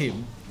met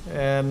him,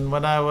 and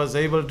when I was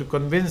able to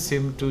convince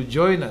him to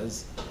join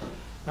us,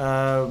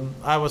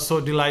 I was so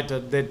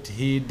delighted that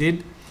he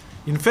did.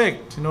 In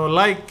fact,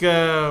 like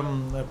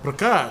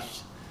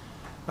Prakash,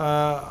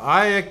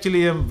 I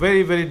actually am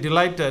very, very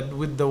delighted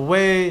with the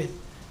way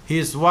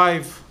his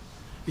wife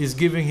is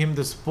giving him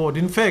the support.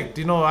 In fact,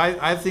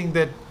 I think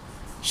that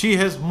she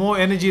has more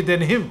energy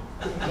than him.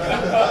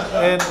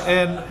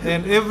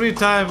 And every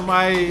time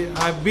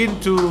I've been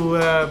to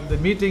the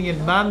meeting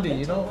in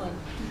Nandi,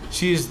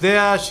 she is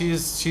there.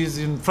 She's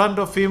in front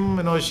of him.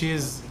 You know,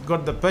 she's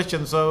got the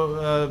passion.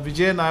 So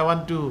Vijay, I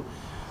want to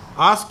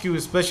ask you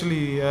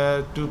especially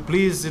to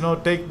please, you know,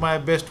 take my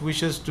best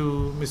wishes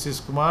to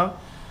Mrs. Kumar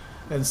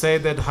and say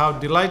that how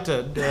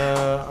delighted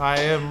I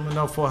am, you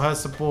know, for her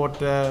support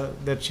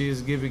that she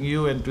is giving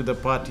you and to the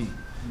party.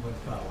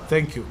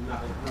 Thank you.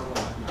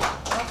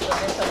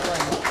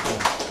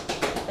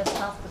 That's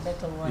half the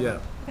battle won. Yeah,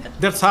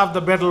 that's half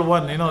the battle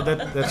won. You know,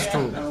 that's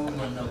true.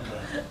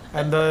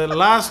 And the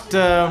last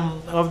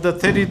of the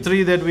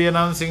 33 that we are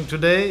announcing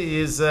today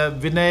is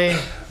Vinay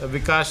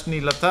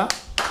Vikashni Lata.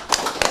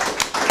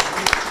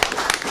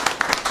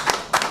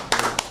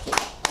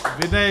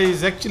 Vinay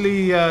is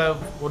actually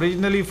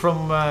originally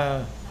from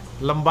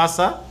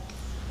Lambasa,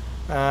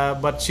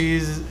 but she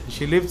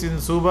lives in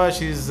Suba.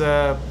 She's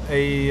a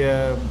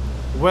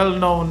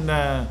well-known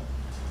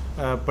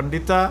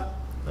Pandita,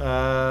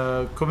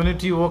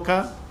 community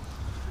worker,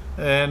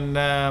 and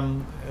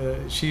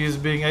she is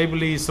being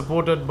ably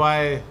supported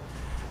by,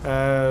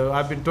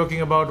 I've been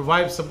talking about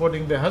wife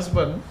supporting the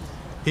husband.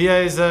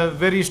 Here is a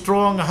very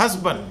strong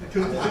husband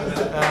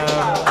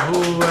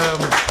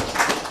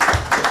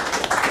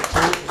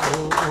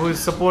who is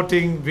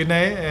supporting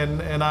Vinay,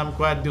 and I'm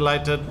quite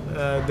delighted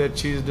that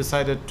she's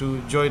decided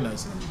to join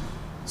us.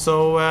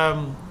 So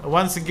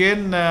once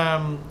again,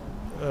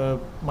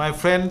 my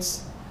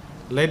friends,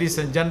 ladies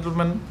and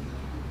gentlemen,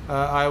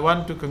 I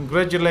want to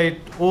congratulate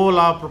all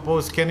our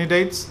proposed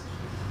candidates.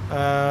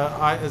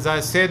 As I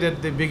said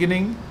at the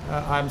beginning,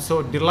 I'm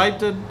so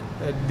delighted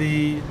at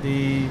the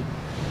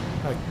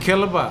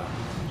caliber,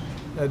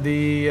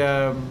 the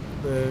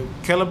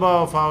caliber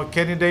of our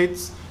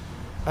candidates,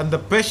 and the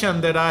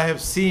passion that I have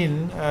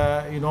seen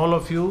in all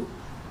of you.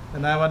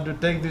 And I want to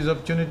take this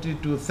opportunity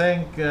to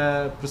thank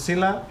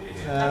Priscilla,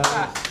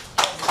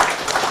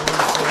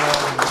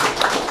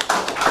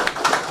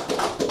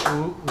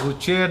 who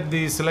chaired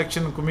the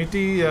selection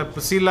committee.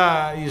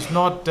 Priscilla is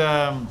not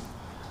an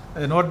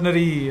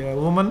ordinary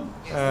woman.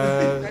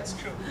 That's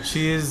true.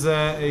 She is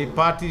a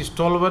party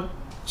stalwart.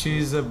 She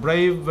is a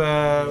brave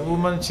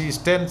woman. She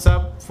stands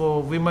up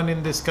for women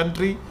in this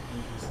country.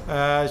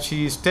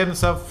 She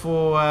stands up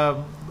for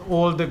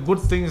all the good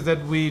things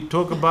that we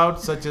talk about,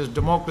 such as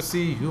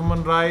democracy,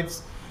 human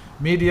rights,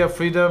 media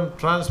freedom,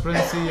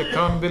 transparency,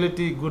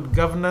 accountability, good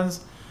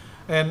governance,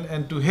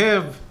 and to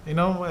have, you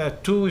know,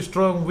 two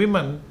strong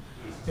women,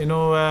 you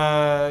know,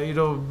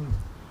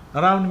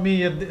 around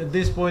me at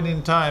this point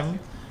in time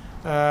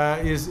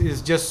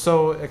is just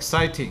so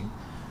exciting.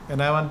 And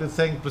I want to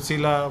thank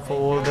Priscilla for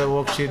all the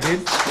work she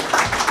did.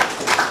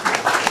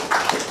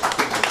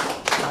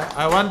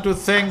 I want to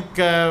thank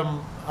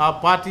our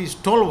party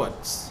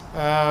stalwarts.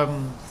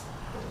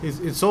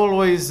 It's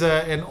always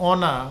an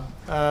honor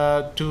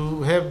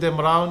to have them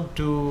around,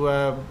 to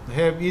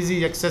have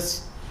easy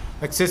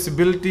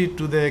accessibility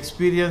to their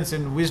experience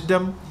and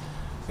wisdom.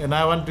 And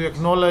I want to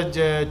acknowledge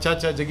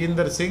Chacha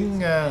Jagindar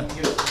Singh,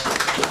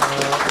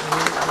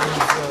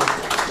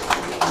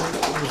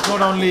 who's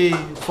not only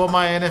former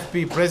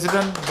NFP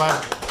president,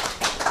 but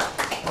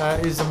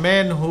is a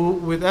man who,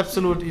 with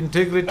absolute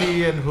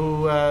integrity, and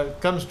who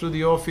comes to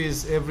the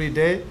office every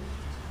day.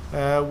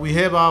 We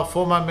have our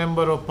former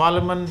member of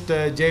parliament,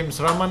 James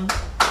Raman, who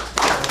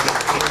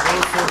is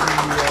also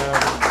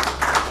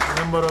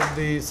the member of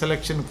the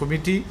selection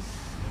committee.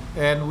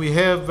 And we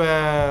have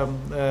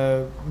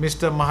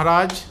Mr.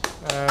 Maharaj,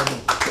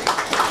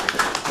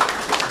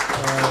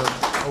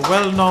 a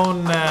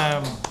well-known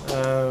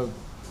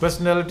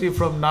personality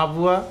from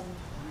Nabua,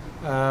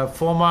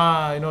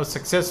 former, you know,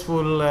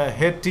 successful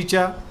head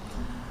teacher,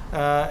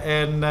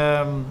 and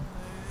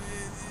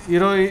you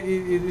know,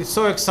 it's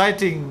so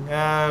exciting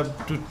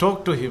to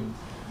talk to him.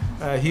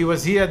 He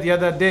was here the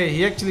other day.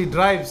 He actually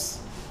drives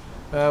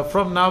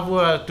from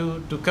Nabua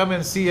to come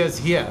and see us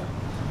here,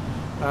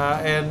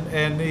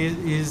 and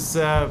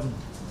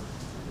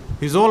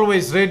he's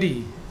always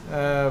ready.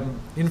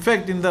 In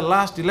fact, in the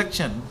last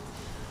election,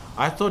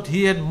 I thought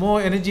he had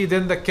more energy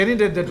than the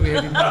candidate that we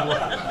had in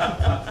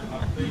Nabua.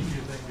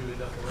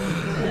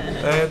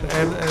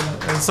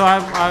 And so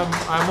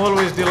I'm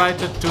always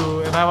delighted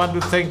to, and I want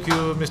to thank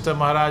you, Mr.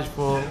 Maharaj,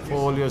 for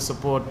all your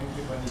support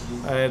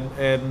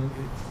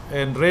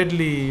and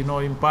readily, you know,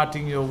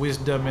 imparting your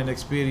wisdom and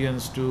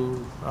experience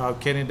to our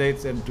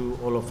candidates and to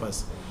all of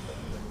us.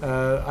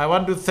 I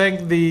want to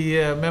thank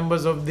the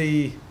members of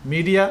the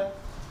media.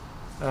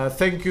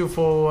 Thank you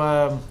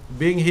for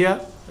being here.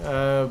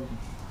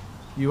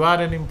 You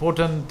are an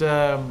important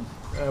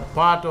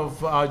part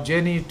of our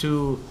journey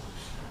to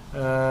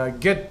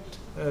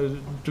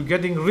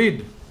getting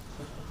rid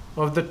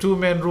of the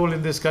two-man rule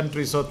in this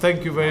country. So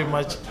thank you very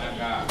much.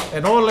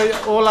 And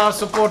all our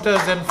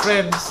supporters and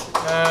friends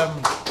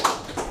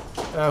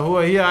who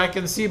are here. I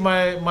can see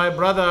my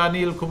brother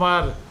Anil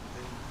Kumar,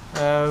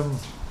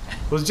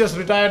 who's just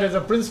retired as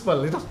a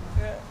principal, you know.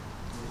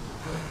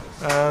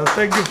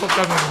 Thank you for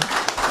coming.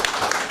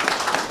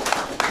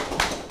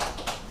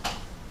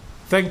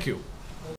 Thank you.